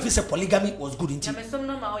that me feel say polygamy was good in me some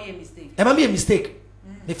no ma o ye mistake e ma be mistake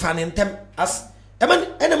me fan ntem as e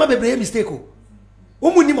ma bebre mistake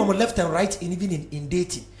o mu ni mo left and right in even in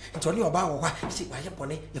dating nti oni oba wo ha say wa ye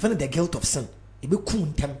bone you find the guilt of sin e be ku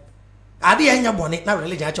ntem ade ya nya bone na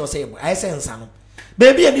religion a che say I say nsa no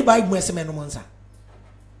baby ani bible eseme no nsa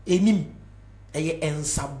enim eye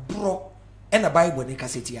ensa bro e na bible ne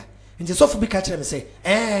kasetia nti so fu bi ka kire me say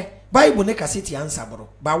bible ne kasetia ensa bro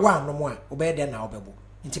ba wa no mo a obe de na obebo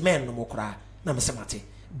nti men no mo kra na me se mate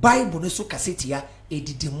bible ne so kasetia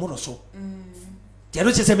edidi mo no so ti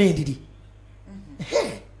ro che se me edidi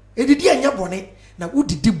edidi anya bone na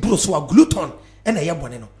udidi bro so a gluten e na ye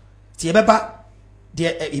bone no ti e beba de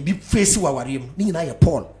ebi face wa warem ni nyina ye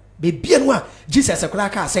Paul be bia no a Jesus ekura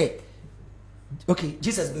ka say Okay,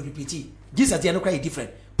 Jesus be repeat. Jesus dey no quite different.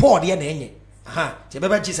 Paul dey na enye.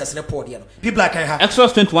 Jesus and Paul. People can have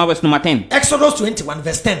Exodus 21 verse number 10. Exodus 21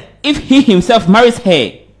 verse 10. If he himself marries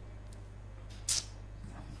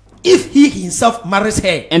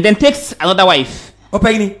her, and then takes another wife, a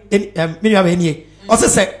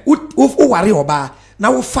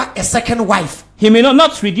second wife, he may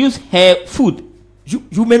not reduce her food.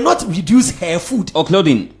 You may not reduce her food or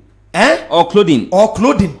clothing. Or clothing,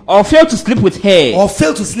 or fail to sleep with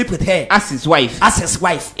her, as his wife.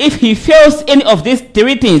 If he fails any of these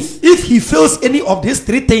three things,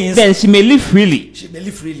 then she may live freely.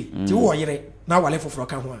 Now wale for ho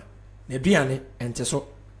a na aduane ente so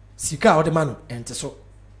sika o de ma no ente so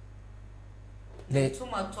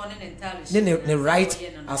ne right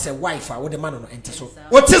as a wife a wo de ma no ente so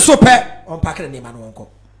o te so pe on pakere ne ma no wonko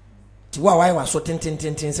ti wa wai wa so tin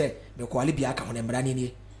say me ko ale bia ka ho ne mra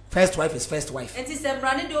ni. First wife is first wife. Enti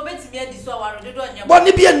sembrane de obetimi adi so aware dodo anya.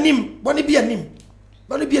 Boni bi anim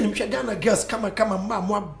hwe Ghana girls kama ma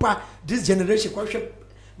mo aba this generation kwa hwe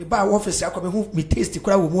me ba office akọ me hu me taste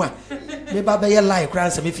kura wo mu a me ba be ye lie kura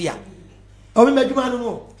nsa me fia. O me madwuma no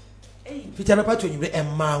no. Fita na pato nyure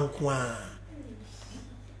emma nko a.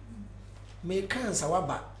 Me kansa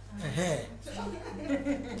waba.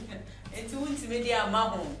 Enti untimi dia ma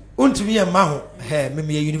ho. Untimi ya ma ho.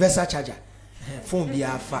 Me universal charger. Phone be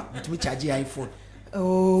afa me charge iPhone.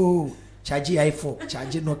 Oh, charge iPhone,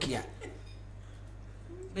 charge Nokia.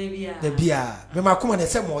 Baby me ma come na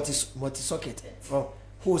say multi socket. Oh,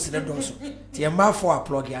 hose na don so. Ti e ma for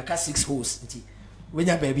plug ya ka 6 hose nti. We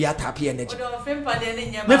nya baby atap energy. O do fempa de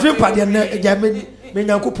ne nya. Me fempa de na ja me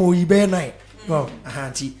nyankopon yi be 9. Oh,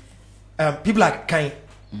 nti people are kind.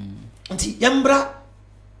 Nti yambra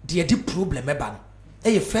the problem e ba no.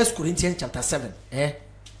 E 1 Corinthians chapter 7,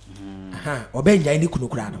 obey ni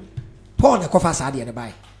kunukura no Paul na kofa sa de ne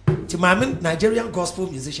bai ti maame Nigerian gospel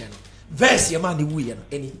musician verse yema ne wuye no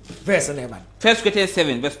any verse na e ba 1 Corinthians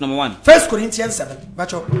 7 verse number 1. 1 Corinthians 7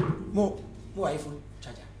 bacho mo iPhone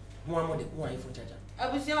charger mo iPhone charger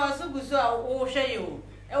abusia wasuguso a wo hwe yo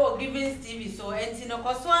e wo Giving TV so enti no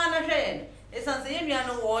koso ana hwe esanse yemia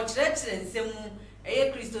no wo kyerɛkyerɛ nsɛmu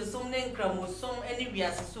eye Kristo som ne nkramosom ene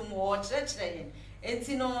wiase som wo kyerɛkyerɛ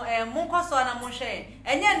enti no monkoso ana monhwe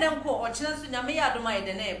enye ndem ko okyerɛ so nyame ya adoma ye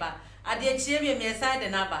de na eba ade akyire bi me side de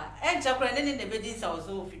na ba encha kora ne ne bedin sa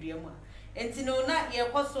ozo ofidua mu enti no na ye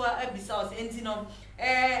koso abisa os enti no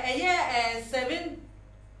eye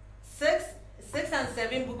 6 and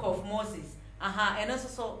 7 book of Moses eno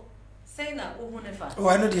so say na uhunefa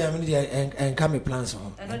I know the and come plans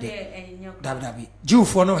on dabi Jew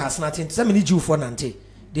for no has nothing to say Jew for nante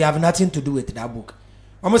they have nothing to do with that book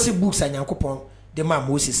almost say books and Yankopon the man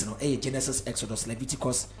Moses no Genesis, Exodus,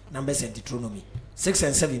 Leviticus, Numbers and Deuteronomy 6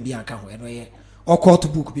 and 7 be anka ho eno ye or call to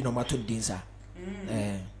book be no matter dinsa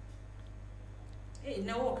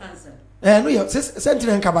na wo cancer no you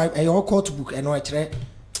sentinel nka ba your call to book eno akire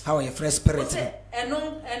how your fresh spirit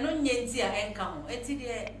eno nyenti a enka ho enti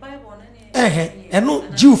the Bible na ne eno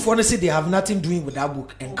Jew for no say they have nothing doing with that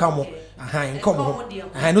book enka mo enka mo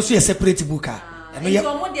no so a separate book eno ye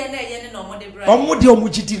omode na ye ne no omode bra omode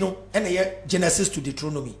omugidi no ene ye Genesis to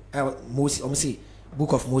Deuteronomy Moses say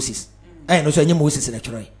book of Moses no so enye Moses na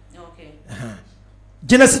choroi okay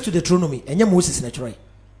Genesis to Deuteronomy enye Moses na choroi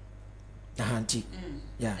anti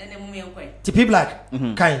yeah ene mu yenkwe ti people like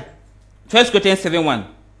kind 1 Corinthians 7:1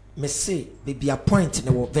 me say baby a point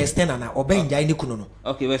na verse 10 na obenja ni kunu no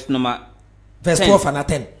okay verse number verse 12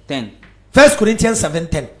 and 10 1 Corinthians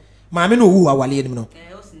 7:10 maame no wu awale enim no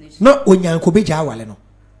no onyanko beja awale no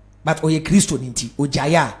but oye Kristo ninti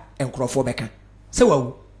ojaya enkrofo beka se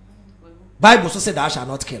wawu Bible so say thou shall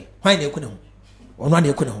not kill why na ekune ho ono na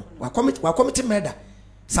ekune ho wa commit murder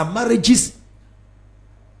some marriages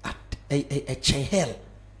at a chain hell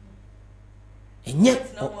enye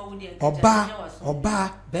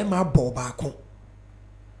oba be ma bo ba ko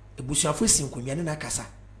ebusuafo sinkonwa ne na kasa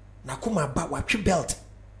na koma ba watwe belt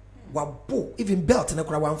wabo even belt na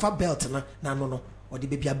kura wanfa belt na no or the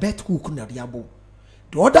baby a bet hook na diabo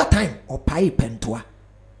the other time or pie pentoa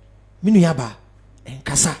minu yaba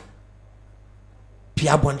enkasa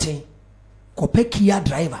pia bonten kope Kia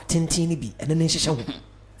driver tintin bi ene ne nhyehyɛ ho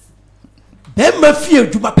be ma fie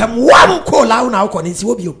adwuma pam wan ko lawo na akɔ ne nsi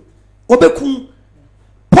obio obekun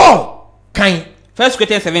Paul kan 1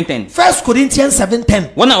 Corinthians 7:10 1 Corinthians 7:10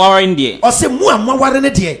 wona waware ndie ɔse mu amaware ne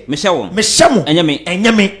de mehyɛ mo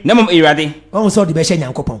enye me na mom Ewurade wɔn so de be hyɛ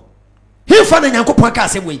Nyankopɔn himfa na Nyankopɔn ka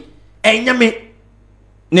asɛm wei enye me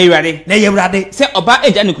na Ewurade sɛ ɔba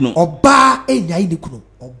agya ne kunu ɔba enyai ne kunu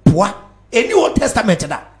ɔboa any Old Testament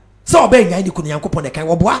da sɛ ɔba enyai ne kunu Nyankopɔn ne kan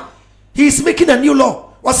ɔboa he is making a new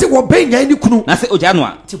law o se wo ben nya ni kunu na se oja no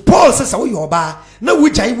a ti Paul se wo yo ba na wo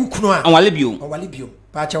jai wo kunu a onwale bio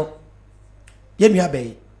pa chaw ye nua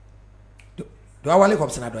be do awale ko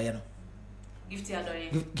na do ye no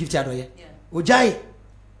gift adoye o jai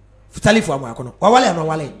futali fo amoako no wale no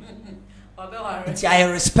wale nti I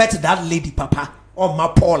respect that lady papa o ma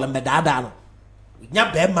Paul me dada no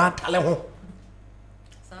nya be ma tale ho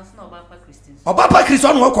sans no Oba pa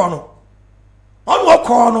Christian wo ko no on wo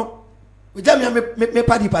ko no we jam me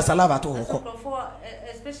padi pasalava to ho ko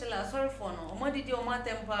especially sorry for no o did o ma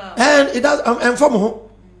temper and it does inform ho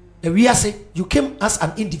we are say you came as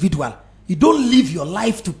an individual. You don't live your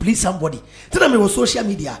life to please somebody. Tell me with social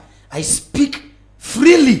media, I speak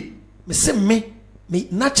freely. Me say me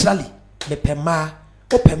naturally me pema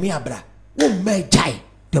o pemi abra o me jai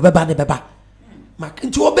de beba ne beba. Mak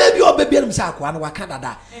into o baby am say akwa na waka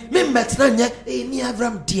dada. Me metna nye ni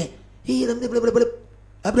Avram die.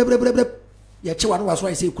 Ya che wan was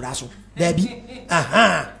why say kura so. Baby.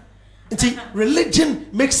 Aha. Nti religion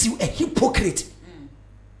makes you a hypocrite.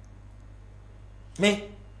 Me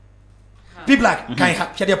people like kind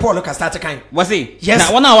have Paul look start kind was he yes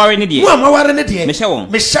na wona aware ne die wona aware ne die me hye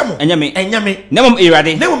enyame na mom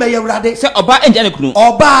erade se oba enja ne kunu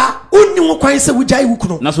oba onni wo kwan se wujai wo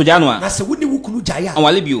kunu na so ja no a na se wonni wo kunu jai a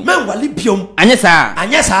anwale bio man wale biom anye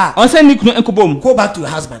saa on se ni kunu enkobom go back to your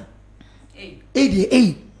husband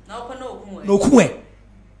na opa no kunwe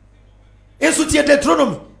enso tie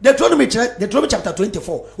Deuteronomy chapter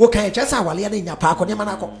 24 wo kan cha sa wale ya nya pa akọ ne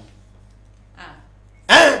manako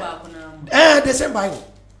the same Bible.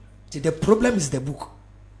 The problem is the book.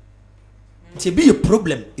 To be a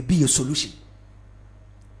problem, it be a solution.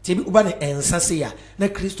 To be ubane ensase ya na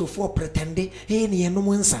Christopher pretende hey ni eno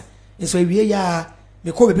monsa. And so we ya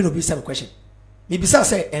me ko be no be some question. Me bisa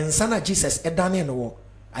say ensa na Jesus edane no wo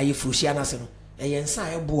aye frusia na se no. E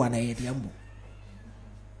yensa e bo na ye de ambo.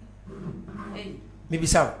 Me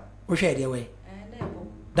bisa wo hwe de we.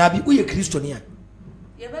 Dabi uye Kristo ni a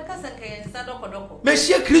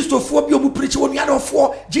Monsieur Christopher bi omu preach wonu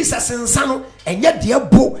adofo Jesus nsano enye de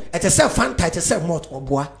bo etese fanta etese malt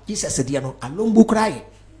oboa Jesus de no alombu kraye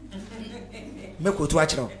me ko to a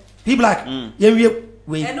kire P Black ye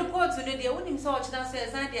we eno ko to ne de wonim so o kira so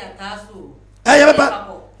san de ataso ye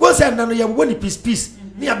baba wo say na no ye woni peace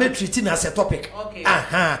ni abe treat na as a topic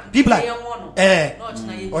P Black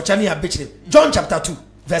o chani abe kire John chapter 2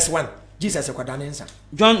 verse 1 Jesus ekwadane nsa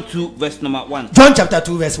John 2 verse number 1 John chapter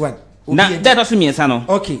 2 verse 1 na that also means no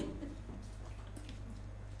okay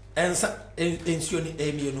ensa ensioni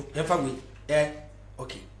emienu emfa we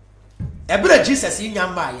okay ebere Jesus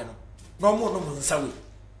yinyamba aye no mo no nsa we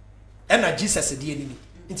na Jesus de ani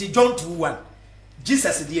nti John 2:1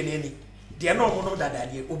 Jesus de ani de no mo no dada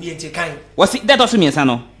de obi enche kan was it that also means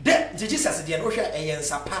no de Jesus de no hwe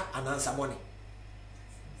eyensa pa anansa bone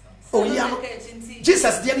oh yeah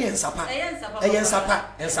Jesus de ani ensa pa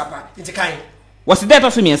nti kan was that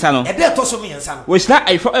also means no e that also means no was that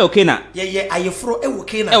I for okay na ye ayefro e wo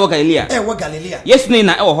Cana e wo Galilea yes ne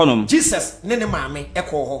na e wo honom Jesus ne ne maame e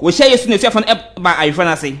ko ho wo hye yes ne suafo e ba ayefro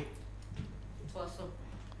na sei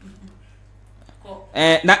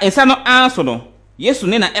na ensa no anso no Yesu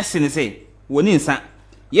ne na ese ne sei woni nsa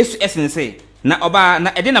Yesu ese ne sei na oba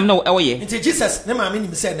na ede nam na e wo ye nti Jesus ne maame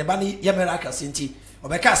nim sei ne ba ne ye miracles nti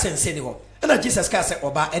obeka sense ne ho na Jesus ka se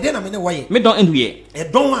oba ede nam ne wo ye me don enduye e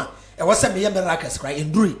don a e wo se me ye miracles cry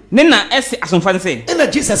enduri ne na ese asomfa ne sei na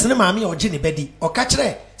Jesus ne maame o gine bedi o ka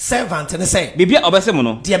kire servant ne sei bibia obese mo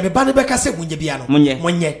no de me ba ne beka se munye bia no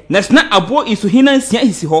munye na abo isu hina nsia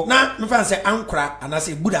hisi ho na me fa se ankora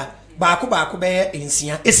anase buda baako be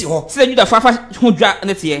ensia esi ho se juda fafa ho dwa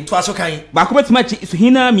ne tie to aso kan baako betima chi isu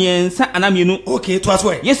hina miensa anamienu okay to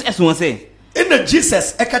aso yes esu won se na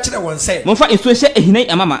Jesus e ka kire won se mo fa ensuo hye ehina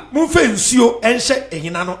amama mo fa ensuo enhye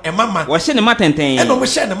ehina no emama wo hye ne matenten no mo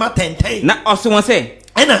hye ne matenten na oso won se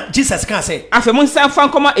na Jesus ka se afa mo nsa fa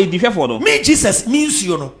nkoma edihwefo no me Jesus mi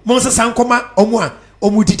nsuo no mo nsa nkoma omu a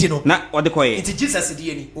omudidi no na ode koye nti Jesus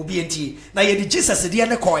die ni obi enti na ye di Jesus die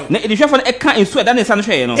ne koye na edihwefo no e ka ensuo da ne nsa no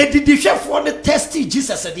hweye no edihwefo no testy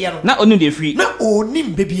Jesus die no na onim de free na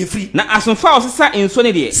onim bebi free na asomfa osesa ensuo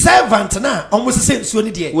ne de servant na omosesa ensuo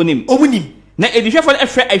ne de omunim na edihwefo no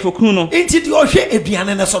efre ayifokunu no enti di ohwe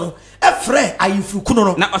eduane ne so no efre ayifokunu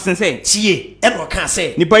no na osense tie e no ka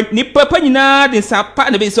se ni papa nyina de sapa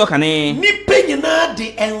na be so kane ni pe nyina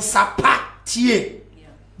de ensapa tie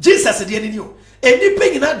Jesus die ni o enipa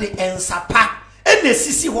nyina de ensapa ena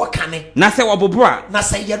sisi ho kane na se wobobro a na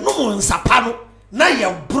se ye no ensapa no na ye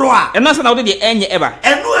bro a eno ansa na wo de enye eba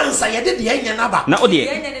eno ansa ye de enye na ba na wo de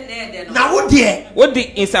na wo de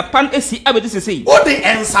insapan esi abedi sesei wo de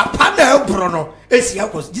ensapan na bro no esi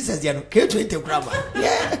akos Jesus dia no K20 grama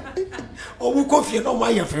yeah obu kofi no ma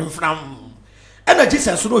ye fenfram ena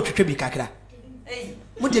Jesus no twetwe bi kakra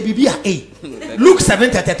mo de bibia Luke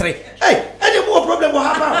 7:33 any more problem will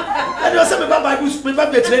happen and you say me Bible school me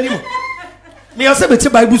Bible training me you say me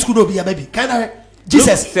Bible school no be ya baby kind of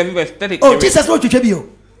Jesus 7:33 oh Jesus no twetwe bi o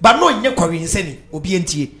but no nye kwawenseni obi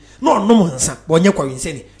entie no nom nsa bo nye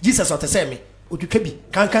kwawenseni Jesus otese me otwetwe bi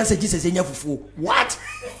kan say Jesus enya fufuo what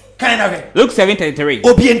kind of Luke 7:33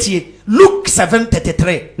 obi entie Luke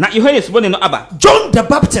 7:33 na Yohane subone no aba John the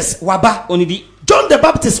Baptist waba onidi John the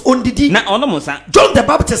Baptist ondidi na onom nsa John the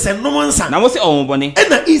Baptist ennom nsa na wo se onbone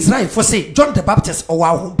na Israel for say John the Baptist owa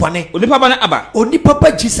hombone onipa ba na aba onipa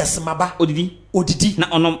ba Jesus maba odidi na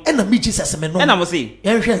onom na me Jesus me no na mo se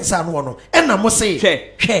yenhwe nsa no no na mo se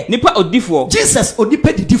hwe nipa odifo Jesus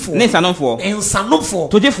onipa didifo ne nsanomfo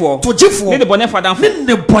tojefo ne de bonefo adanfo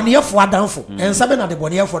ne bonefo adanfo ensa be na de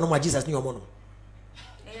bonefo no ma Jesus ne omo no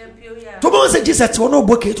to bo say Jesus wo no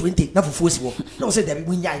bo K20 na fufu si wo na wo say there be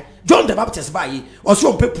munyai John the Baptist ba yi o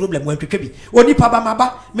so on problem wan twetwa bi onipa ba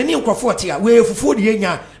maba me ne nkrofo te a we fufu de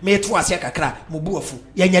yenya me to ase kakra mo bu afu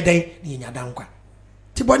yenya dan ne yenya dan kwa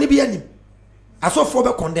ti boni bi anim asofo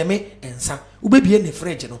be condemn ensa wo be bie ne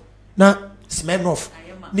fridge no na smell off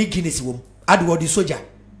ni Guinness wo ade wo di soldier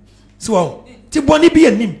so ti boni bi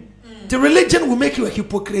anim the religion will make you a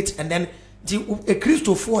hypocrite and then a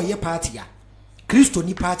Christopher ye party ya Christo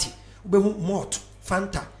ni party ube malt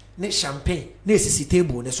Fanta ne champagne ne sisi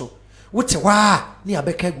table ne so wote wa ne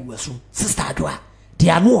abeka gu wasum sister adoa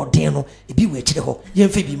de anu odin no ebi we kire ho ye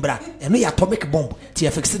mfe bi mbra eno ya atomic bomb ti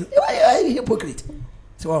fix hypocrite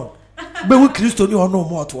so be wu Christo ni ono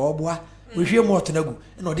malt oboa we hwe malt na gu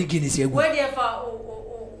na odi Guinness egu we dey fa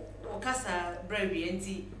o kasa brewi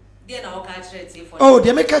enti de na o ka kire ti for oh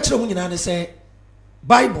de make kire mu nyina ne say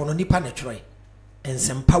Bible no nipa na twere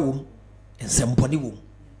ensempa wom ensemponi wom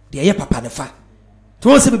de ye papa ne fa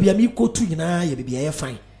to se bibia mi kotu nyina ye bibia ye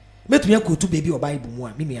fine metumi akotu baby o Bible mu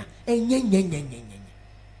a minua enye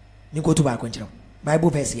ni kotu ba ko nkyerem Bible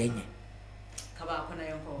verse enye ka ba ko na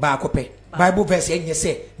yenko ba ko pe Bible verse enye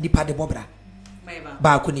se nipa de bobra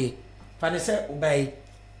ba ko ni fa ne se obai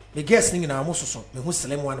me guess ni nyina mo soso me hu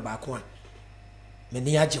slim one ba ko a me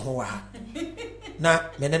ni age ho wa ha na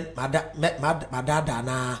me ne madada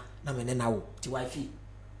na me ne na wo ti wifi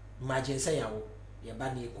imagine say yawo ye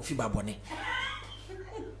ba ne ofi babone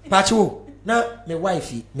pacho na me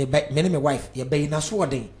wife me wife ye be na so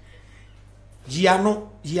odin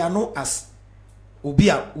yiano as obi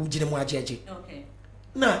a ugire mu ajeje okay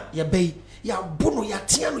na ye be ya bono ya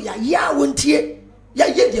tia no ya wontie ya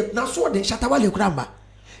ye de na so odin shatawale kuramba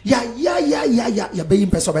ya be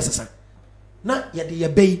impeso besesa na ye de ye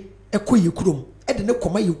be ekoye kurom e de ne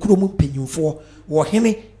koma ye kurom mpanyimfo wo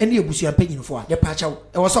hene ene ebusuan mpanyimfo a de pacha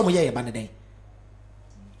e wo so mo ye ba ne den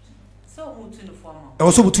so mutu no form e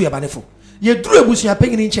wo so mutu ye ba ne fo ye duru ebusuan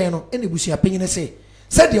mpanyini nchen no ene ebusuan mpanyini se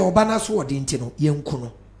de oba na so ode nti no ye nku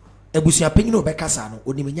no ebusuan mpanyini obekasa no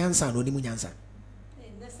onim nyansa no onim nyansa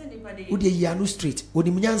odi ye anu street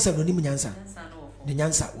onim nyansa no onim nyansa ne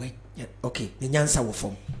nyansa we okay ne nyansa wo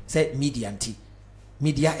fom se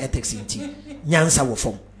media ethics nti nyansa wo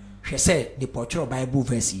fom hwe se the portrait Bible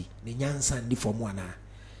verse ne nyansa ndi fom ana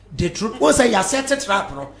the truth was say ya set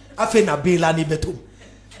trap no afi na bela ni betom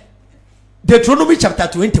Deuteronomy chapter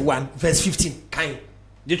 21 verse 15 kind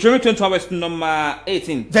Deuteronomy 21 verse number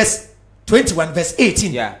 18 verse 21 verse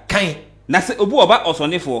 18 yeah kind na se obu oba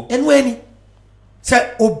osonefo enweni se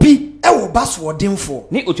obi ewo baso odinfo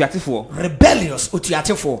ni otuatefo rebellious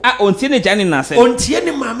otuatefo a ontie ne jani na se ontie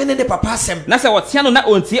ne maame ne papa asem na se wotia no na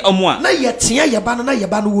ontie omo a na ye tia ye ba no na ye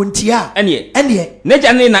ba no wontie a ene ne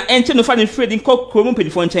jani na enche no fa ne fredi nko kromu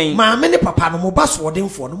pedifo nchen maame ne papa no mo baso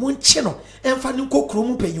odinfo no mo nche no emfa ne nko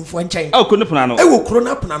kromu pedifo nchen a okro no puna no ewo kro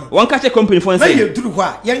na puna no won ka che companyfo nchen na nchen ye duru ho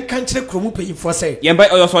a ye nka nchire kromu pedifo se ye mba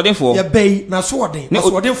oyo sodinfo ye bei na so odin na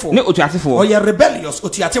so odinfo ne otuatefo o ye rebellious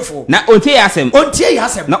otuatefo na ontie asem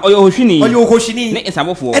na oyo hohwini ne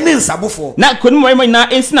nsabofo ene nsabofo na kronum wema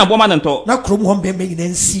na ensi na boma nto na krom ho mbembe nyina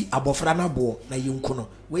nsi abofra na bo na yinko no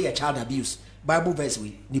we ya child abuse Bible verse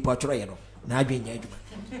we ni potro ye no na adwenya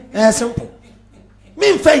adwuma simple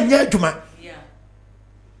me mfa nya adwuma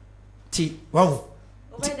ti wow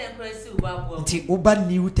ti oba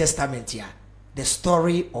New Testament ya the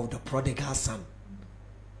story of the prodigal son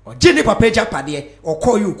o jini papa eja pade o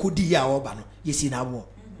call you kudi ya oba no yesi na abo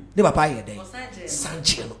ne papa ye den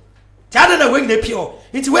sanche no tada na we ne pio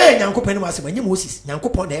nti we nyankopon ma se manye Moses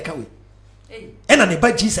nyankopon na eka we And an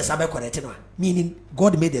about Jesus abe correct no, meaning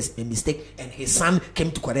God made a mistake and his son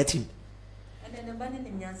came to correct him.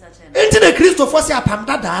 Enti na Christopher say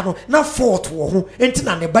apamda da no na fault wo ho enti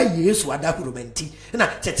na ne ba Yesu adahurumenti na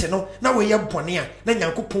tete no na we ye bone a na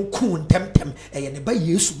Nyankopon ku ntemtem eye ne ba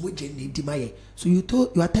Yesu moje ne di maye. So you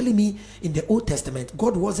are telling me in the Old Testament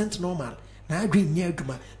God wasn't normal. Na adwen nya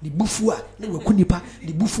aduma ni bufu a na weku nipa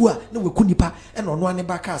ni bufu a na weku nipa e no no ane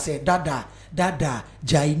ba ka say dada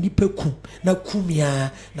jai nipa ku na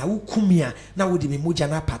kumia na wo kumia na wo di me moja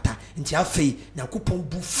na pata nti afei Nyankopon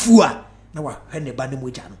bufu a na wa hene ba ne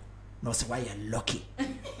moja no no se why you lucky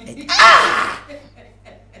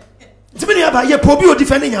Zimini aba ye pobi o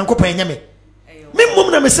defend Nyankopon enyame me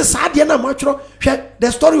mum na me se saade na mo atworo hwe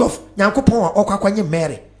the story of Nyankopon okwakwanye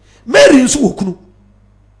Mary nso wokunu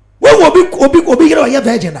we obi here ye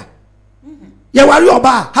virgin da ye wari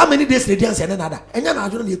oba how many days radiance ene nada enya na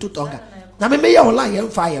adwo na etu tonga na me ye wo lie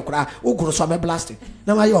mfa ye kura oguru so me blast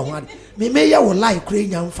na ma ye ho ade me ye wo lie kura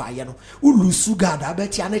nya mfa ye no ulusu god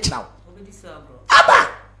abetia na kirawo aba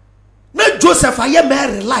na Joseph aye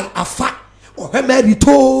Mary lie afa o he Mary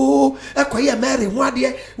to ekoye Mary ho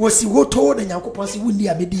ade wosi woto na Nyankopon se wundi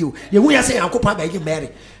amedi o ye hu ya se Nyankopon ba ye Mary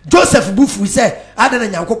Joseph bufu se ade na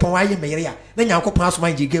Nyankopon aye Mary a na Nyankopon asoma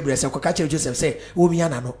nje Gabriel se ko ka kire Joseph se wo mi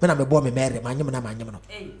yana no me na me bo me Mary manyem no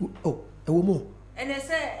oh e wo mu ene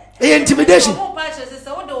se intimidation wo pa che se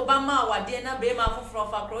wo de obama awade na be ma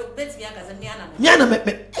foforo fa kro betimi aka se nyana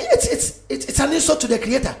me it's an insult to the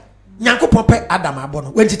creator Nyankopon pe Adam abo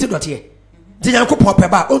no wentiti dote e di Nyankopon pe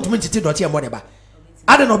ba ontumi ntiti dote e mo de ba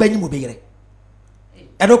ade na obanyim obeyire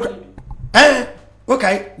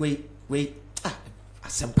okay wait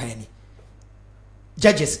asempani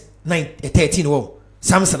Judges 9:13 wo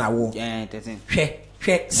Samson awo 13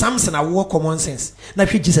 hwe Samson awo common sense na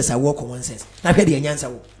hwe Jesus awo common sense na hwe de anyansa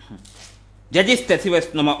wo Judges 30 verse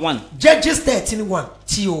number 1 Judges 13:1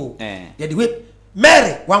 tio the way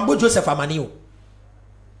Mary wambo Joseph amani o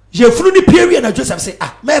je funu ni period na Joseph say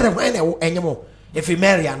Mary when na enyemo if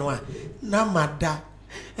Mary ano a na mada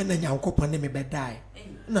na Nyankopon ne me bedai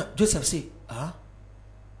na Joseph say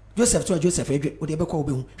Joseph to Joseph we dey be kwa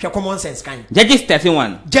obehu hwe common sense kan Judges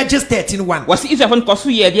 13:1 Judges 13:1 was Israel for koso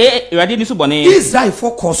ye de Erade ni so bone Israel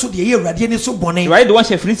for koso de ye Erade ni so bone Erade de won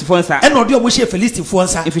she Philistine for nsa e no de o mo she Philistine for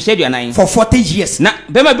nsa if she aduanan for 40 years na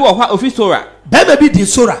bema bi wo hwa ofi Sora bema bi di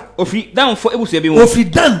Sora ofi dan for ebusua bi mu ofi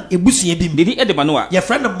dan ebusua bi mu dedi e de Manoa ye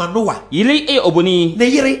friend of Manoa yiri e oboni ne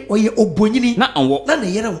yiri oye obonyini na onwo na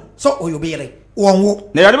ne yiri so oyo be yiri wonwo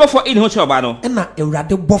na Erade bofo e ne ho kire oba no na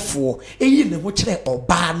Erade bofo eyi ne ho kire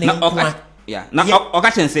oba ne nko ya na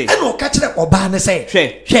oka chense e no oka kire oba ne se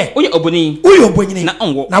hwe oye obonyini na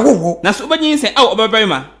onwo na wonwo na so obanyin se awo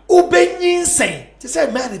obabarima ubenyinsen ti say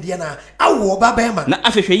Mary dia na awo babema na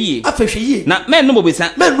afehwe yie na men no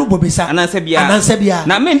bobesa anansa bia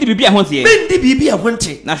na men di bibia ho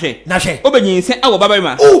ntie na hwe obenyinsen awo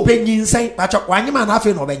babarima ubenyinsen pacho wanyema na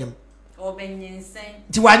afi no obenyim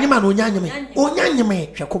ti wanyema na onyanyeme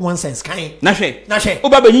hwe common sense kan na hwe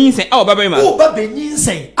obabenyinsen awo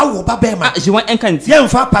babarima jiwan enkanti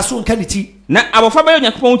yemfa paso nkaniti na abofa bayo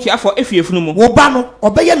Nyankopon tia for efiefunu mu wo ba no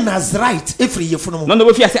obeye Nazarite efri yefunu mu no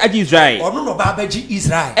bo fi ase agi Israel ono no ba baji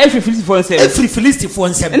Israel efri Philistine for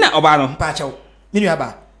nsem na oba no pa chawo minu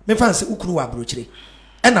aba me fanse ukunu wa brochire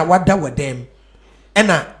ena wada wadam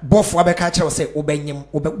ena bofo abeka kire se obenyim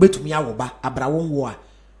obetumi awoba abrawo nwo a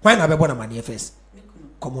kwan na bebo na manifest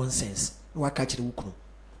common sense no waka kire ukunu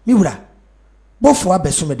miwura bofo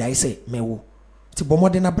abeso me dai se mewo ti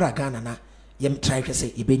bomode na braga na yem try hwe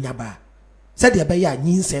se ibenya ba said ya be ya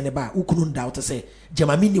nyinsen ne ba ukunu nda to say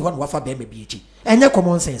jamami ni ho na wafa be me bi echi enye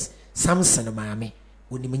common sense Samson maame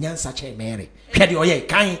onim nyansa che Mary hwe de oye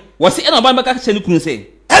kan wose ena oba beka che ne kunu se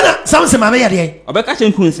ena Samson maame ya de obeka che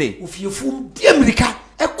ne kunu se ofiefum di America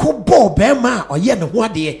ekobo be ma oye ne ho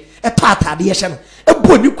ade etata de hye no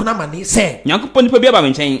ebo ni kuna mane se Nyankopon nipa bi aba me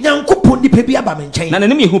nchen na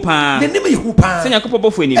nanim yehu pa se Nyankopon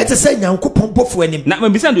bofo enim ete se Nyankopon bofo enim na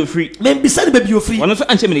membisa ndo free membisa ne babi ofri wono so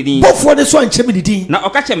anche me din bofo ne so anche me din na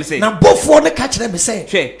oka che me se na bofo ne ka kire me se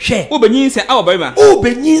hwe obenyinsen awo barima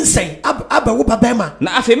aba wo babema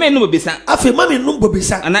na afi me no bobisa afi mame no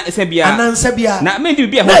bobisa ana ese bia na me ndi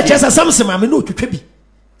bia ho na chesa Samson mame no twetwe bi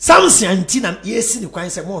Samson antina yesi ni kwan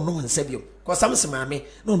se mo no nsa bio ko Samson mame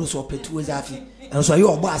no no so opetu zafi enso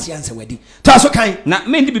ayo ogbo ase ansa wadi to aso kan na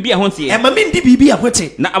me ndi bibia ho tie e ma me ndi bibia ho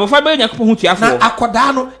tie na abofa be Nyankopon ho tuafo na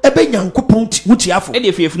akoda no ebe Nyankopon ho tuafo e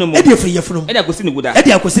de fiefunu mu e de fiefunu e de akosi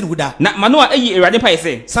ni guda na Manoa eyi Erade pa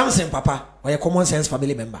ise Samson papa oye common sense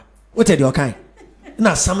family member what the okan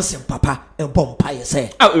na Samson papa e bom pa ye say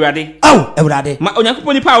ewrade ma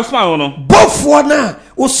onyankopon ni pa osma wo no bofo na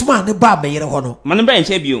osma ne ba meyere ho no ma ne bra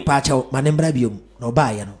nche biom pa cha ma ne bra biom no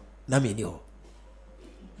ba ye no na me ni ho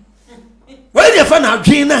we dey fa na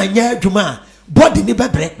adwen na anya adwuma body ni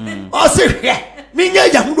bebre o se hwe me nya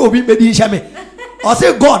ya hu no obi medi hia me o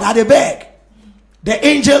se God at the beg the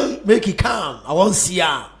angel make it calm I won't see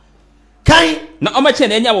ya kan na o ma che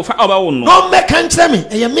na anya wo fa oba wo no no me kan kire me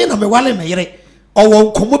eye me na me wale meyere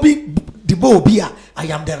owo nkomo bi dibo obi a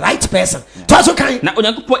I am the right person to so kan na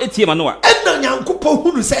onyankopon etie Manoa na onyankopon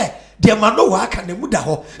hunu se de Manoa aka na muda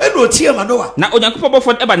ho na otie Manoa na onyankopon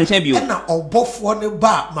bofo eba ne nchen bio na obofo ne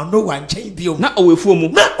ba Manoa nchen bio na owefuo mu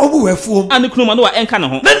na obuwefuo ani kunu Manoa enka ne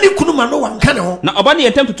ho na ni kunu Manoa nka ne ho na oba ne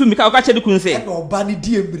yentem tutu mika oka che de kunu se na oba ne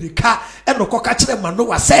die mirika na koka kire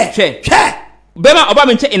Manoa se hwe bema oba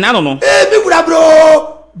me nche ina no no mi wura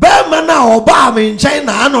bro bema na oba me nche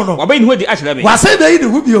na ano no oba ni ho di akire me wase be yi ne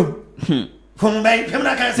hu bio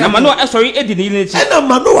na Manoa sorry edi ni yire echi na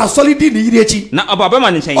Manoa sorry di ni yire echi na oba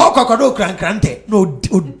bema ne nchen okokodo krankrante no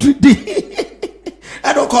odudi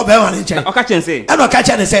ado ko bema ne nchen oka chense ado ka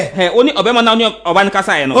che ne se he oni obema na oni oba ne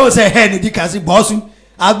kasa ye no o say he ne di kasi bossu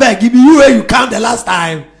abeg give you where you count the last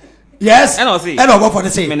time yes and see and obo for the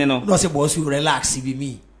say no say bossu relax be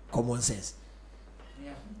me common sense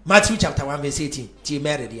Matthew chapter 1 verse 18 ti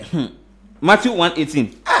Mary dia Matthew 1:18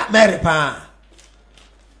 Mary pa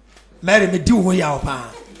Mary me di wo ya pa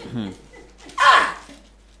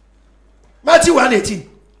Matthew 1:18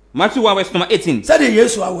 Matthew 1 verse number 18 say the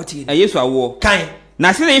Yesu awoti Yesu awo kan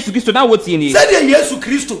na say Yesu Kristo na awoti ni say the Yesu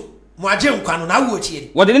Kristo mo agye nkwa no na awoti ni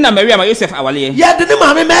wo de na Mary ama Joseph awale ye de ne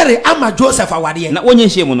maame Mary ama Joseph awale na wonye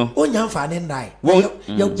nhye mu no onya mfa ne ndai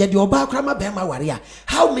ye de oba akra ma be ma ware a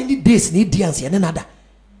how many days ni dance ye ne nada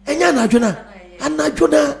enya na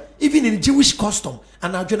adwona even in Jewish custom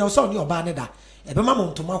and adwona so ni oba ne da e be ma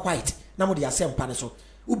montoma white na mo de asempa ne so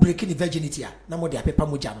u break the virginity a na mo de apepa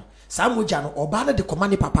moja no sa moja no oba ne de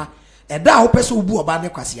komane papa e da wo pese obu oba ne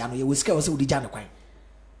kwase ya no ye wosika wo se odi ja ne kwan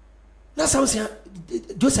na Samson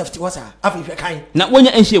Joseph ti wasa afi kan na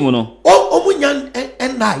wonya enhye mu no o munya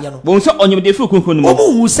en na ye no bo nso onyem de furu kunkun mu o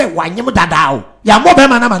mu hu se wanyem dada o ya mo be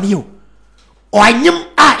ma na ma ne yo onyem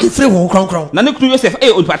a efre won kronkron na ne kunu Joseph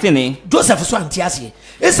onipatene Joseph so antiase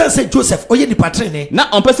esa se Joseph oye ni patrene na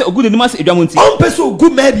onpese ogu ni mas edwam nti onpese ogu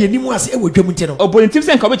Mary enimu ase e wodwam nti no oboni tim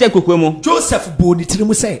se nka obeja kokwa mu Joseph boni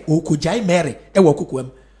tirimu se okojai Mary e wo kokwa mu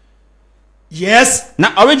yes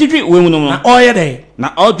na origidri we mu no na oye den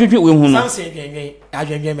na origidri we hu no Samson dwenwen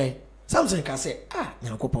adwenwen me Samson ka se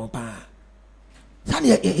nyankopon pa sane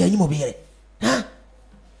ya nyimo be yere ha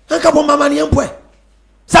anka bo mama ne empo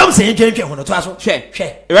Samson dwenwen hu no to aso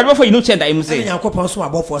hwe e before you know chenda im say nyankopon so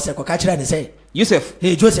abofo se ko ka kira ne say Joseph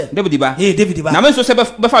hey Joseph David ba na men so se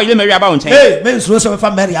befa ile Mary aba won chen hey men so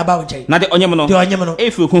befa Mary aba won chen na de onyem no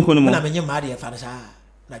e furu kunkun mu na menye ma de fa na sa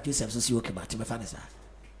na Joseph so si okay ba ti befa ne sa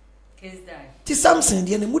ti Samson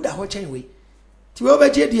de ne muda ho chen we ti we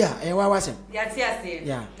obeje dia e wa wasem ya ti ase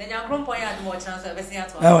na nyankrompon ya de mo chan so be sin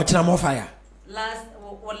ato o china mo fire last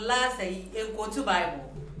go to Bible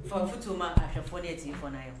for futuma ahwefo ne ti for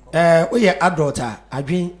na yenko we ye adult a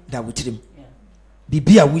adwen da wutirim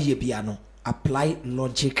bibia we ye bia no apply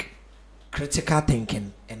logic critical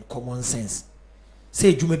thinking and common sense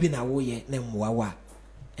say djuma bi na wo ye na mmoawa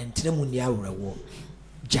entene mu ni awrewo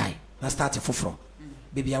jai na start foforo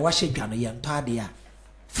bibia wa hye dwa no ye nto ade a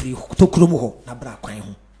free tokrom ho na bra kwan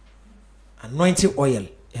ho anointing oil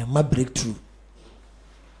e ma breakthrough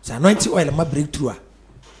so anointing oil ma breakthrough a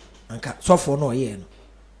anka sofo no ye no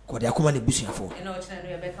ko de akoma na busuafo e na o china no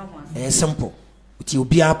ye be ka ho simple uti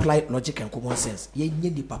obi apply logic and common sense ye nye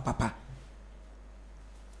di papa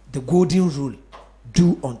the golden rule: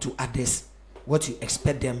 do unto others what you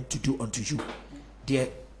expect them to do unto you. Dear,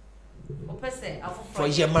 for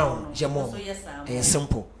your mouth,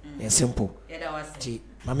 simple, simple.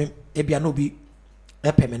 Mammy, ebia no be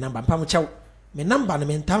epe me number, pamuchow, me number,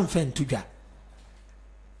 me tam fen to ja.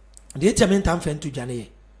 The Italian tam fen to Jane.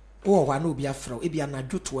 Oh, one will be a fro, ebia na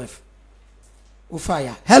do 12. Oh,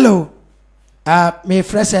 fire. Hello, me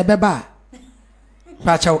fresh a beba.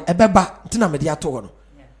 Pachow, a beba, tina media tono.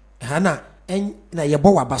 Hana en na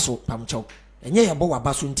yebo wabaso pamcho enye yebo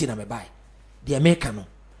wabaso nti na mebai de America no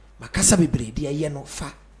makasa bebre de ye no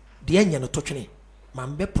fa de enye no totwene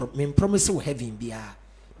mambe me promise wo heaven bia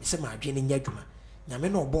me se ma adwene nya adwuma nyame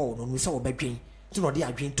no obo no se wo badwen nti no de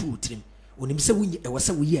adwen tu utrim onim se wo e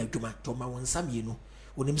wose wo yi adwuma to ma won sam ye no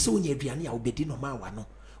onim se wo nya aduane a wo bedi no ma wa no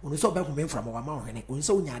onim se wo be home mfra ma wa ma wo hene onim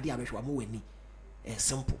se wo nya ade abehwe wa mo wani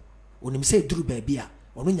simple onim se duru ba bia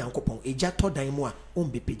ono nyankopon eja to dan mu a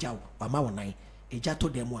ombepeja wo ama wonan eja to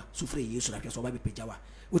dem a sufre yesu na hwe so ba be pagya wa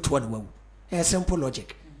wotu na wawu simple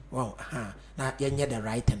logic wow na yenye the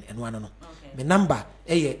right and one no my number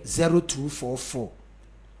 0244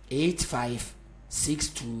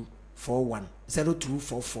 856241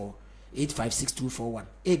 0244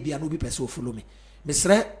 856241 bia no bi pese o follow me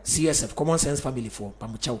Mr. CSF Common Sense Family for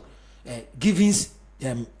pamuchao Givings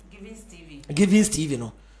TV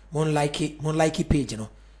no mon like page no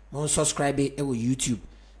mon subscribe e YouTube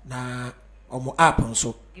na omo app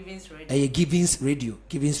nso Givings Radio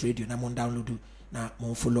na mon download na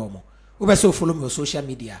mon follow mo we be so follow me on social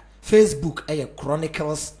media Facebook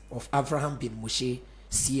Chronicles of Abraham bin Moshe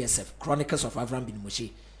CSF Chronicles of Abraham bin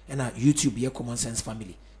Moshe and YouTube Common Sense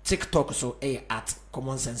Family TikTok so at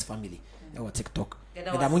Common Sense Family TikTok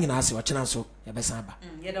da mo nyina ase ochena so ya be san ba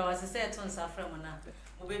ye da wase say to nsa fra mo na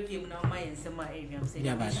mo be piem na ma yensema aviam say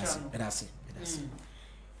ya ba that's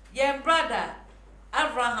ye brother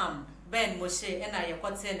Abraham Ben Moshe na ye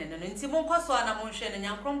kwete ne no nti mo nkoso ana mo hwe ne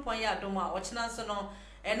nyankrompon ya adom a ochena so no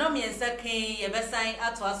enom yensa kan ye be san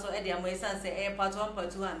ato aso e de amoisan say part 1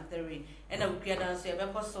 part 2 and 3 na wukua dan so ye be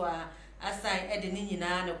koso a asan e de ni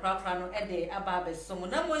nyina ne kwakwa no e de aba be so mo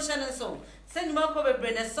na mo hwe ne so senima ko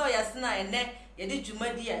bebre ne so ya sna ene ye de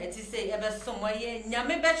dwumadi a eti say e be so mo ye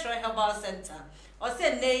nyame betro herbal center o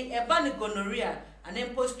say nei e ba ne gonorrhea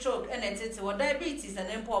anempo stroke and etete wo diabetes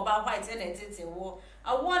anempo oba white and etete wo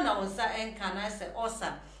awona wo sa enka na say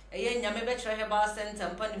osa eye nyame betro herbal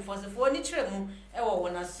center mpani fosefo ni tremu e wo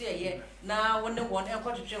wona so eye na woni won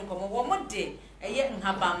enkotwetwe nkomo wo mo de eye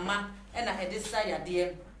nhabamma e na ede sa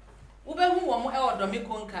yade wo be hu wo mo e odomi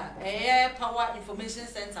konka eye power information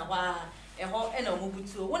center wa eho e na mo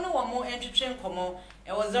butuo woni wo mo entwetwe nkomo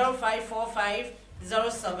e wo 0545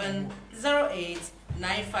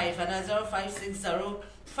 070895 and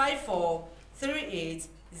 0560543808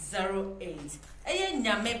 eye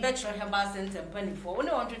nyame betro herbal center panifo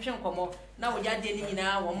woni won twetwe nkomo na wo yade ni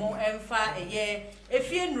nyina wo mo emfa eye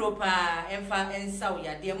efie nropa emfa ensa wo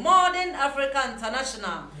yade Modern Africa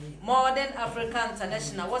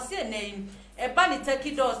International what's your name e ba ni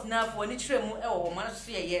Turkey doors na fo ni tremu e wo ma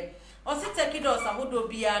so ye o si Turkey doors ahodo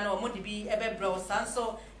bia na o mo de bi e be bro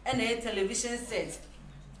sanso e na television set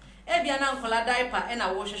ebia na nkola diaper e na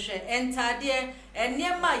wo hwehwe entade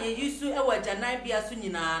eniema ye yusu e wajanan bia so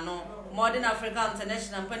nyina no Modern Africa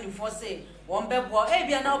International pani for say won bebo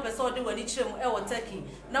ebia na opese ode wani kyerem e wo Turkey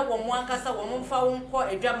na wo mo ankasa wo mo mfa wo nko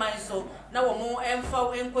adwaman so na wo mo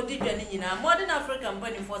emfa enkodi dwa ni nyina Modern Africa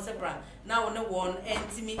pani for say bra na wo ne won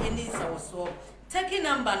entimi eni sa wo so Turkey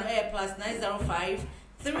number no +905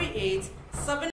 38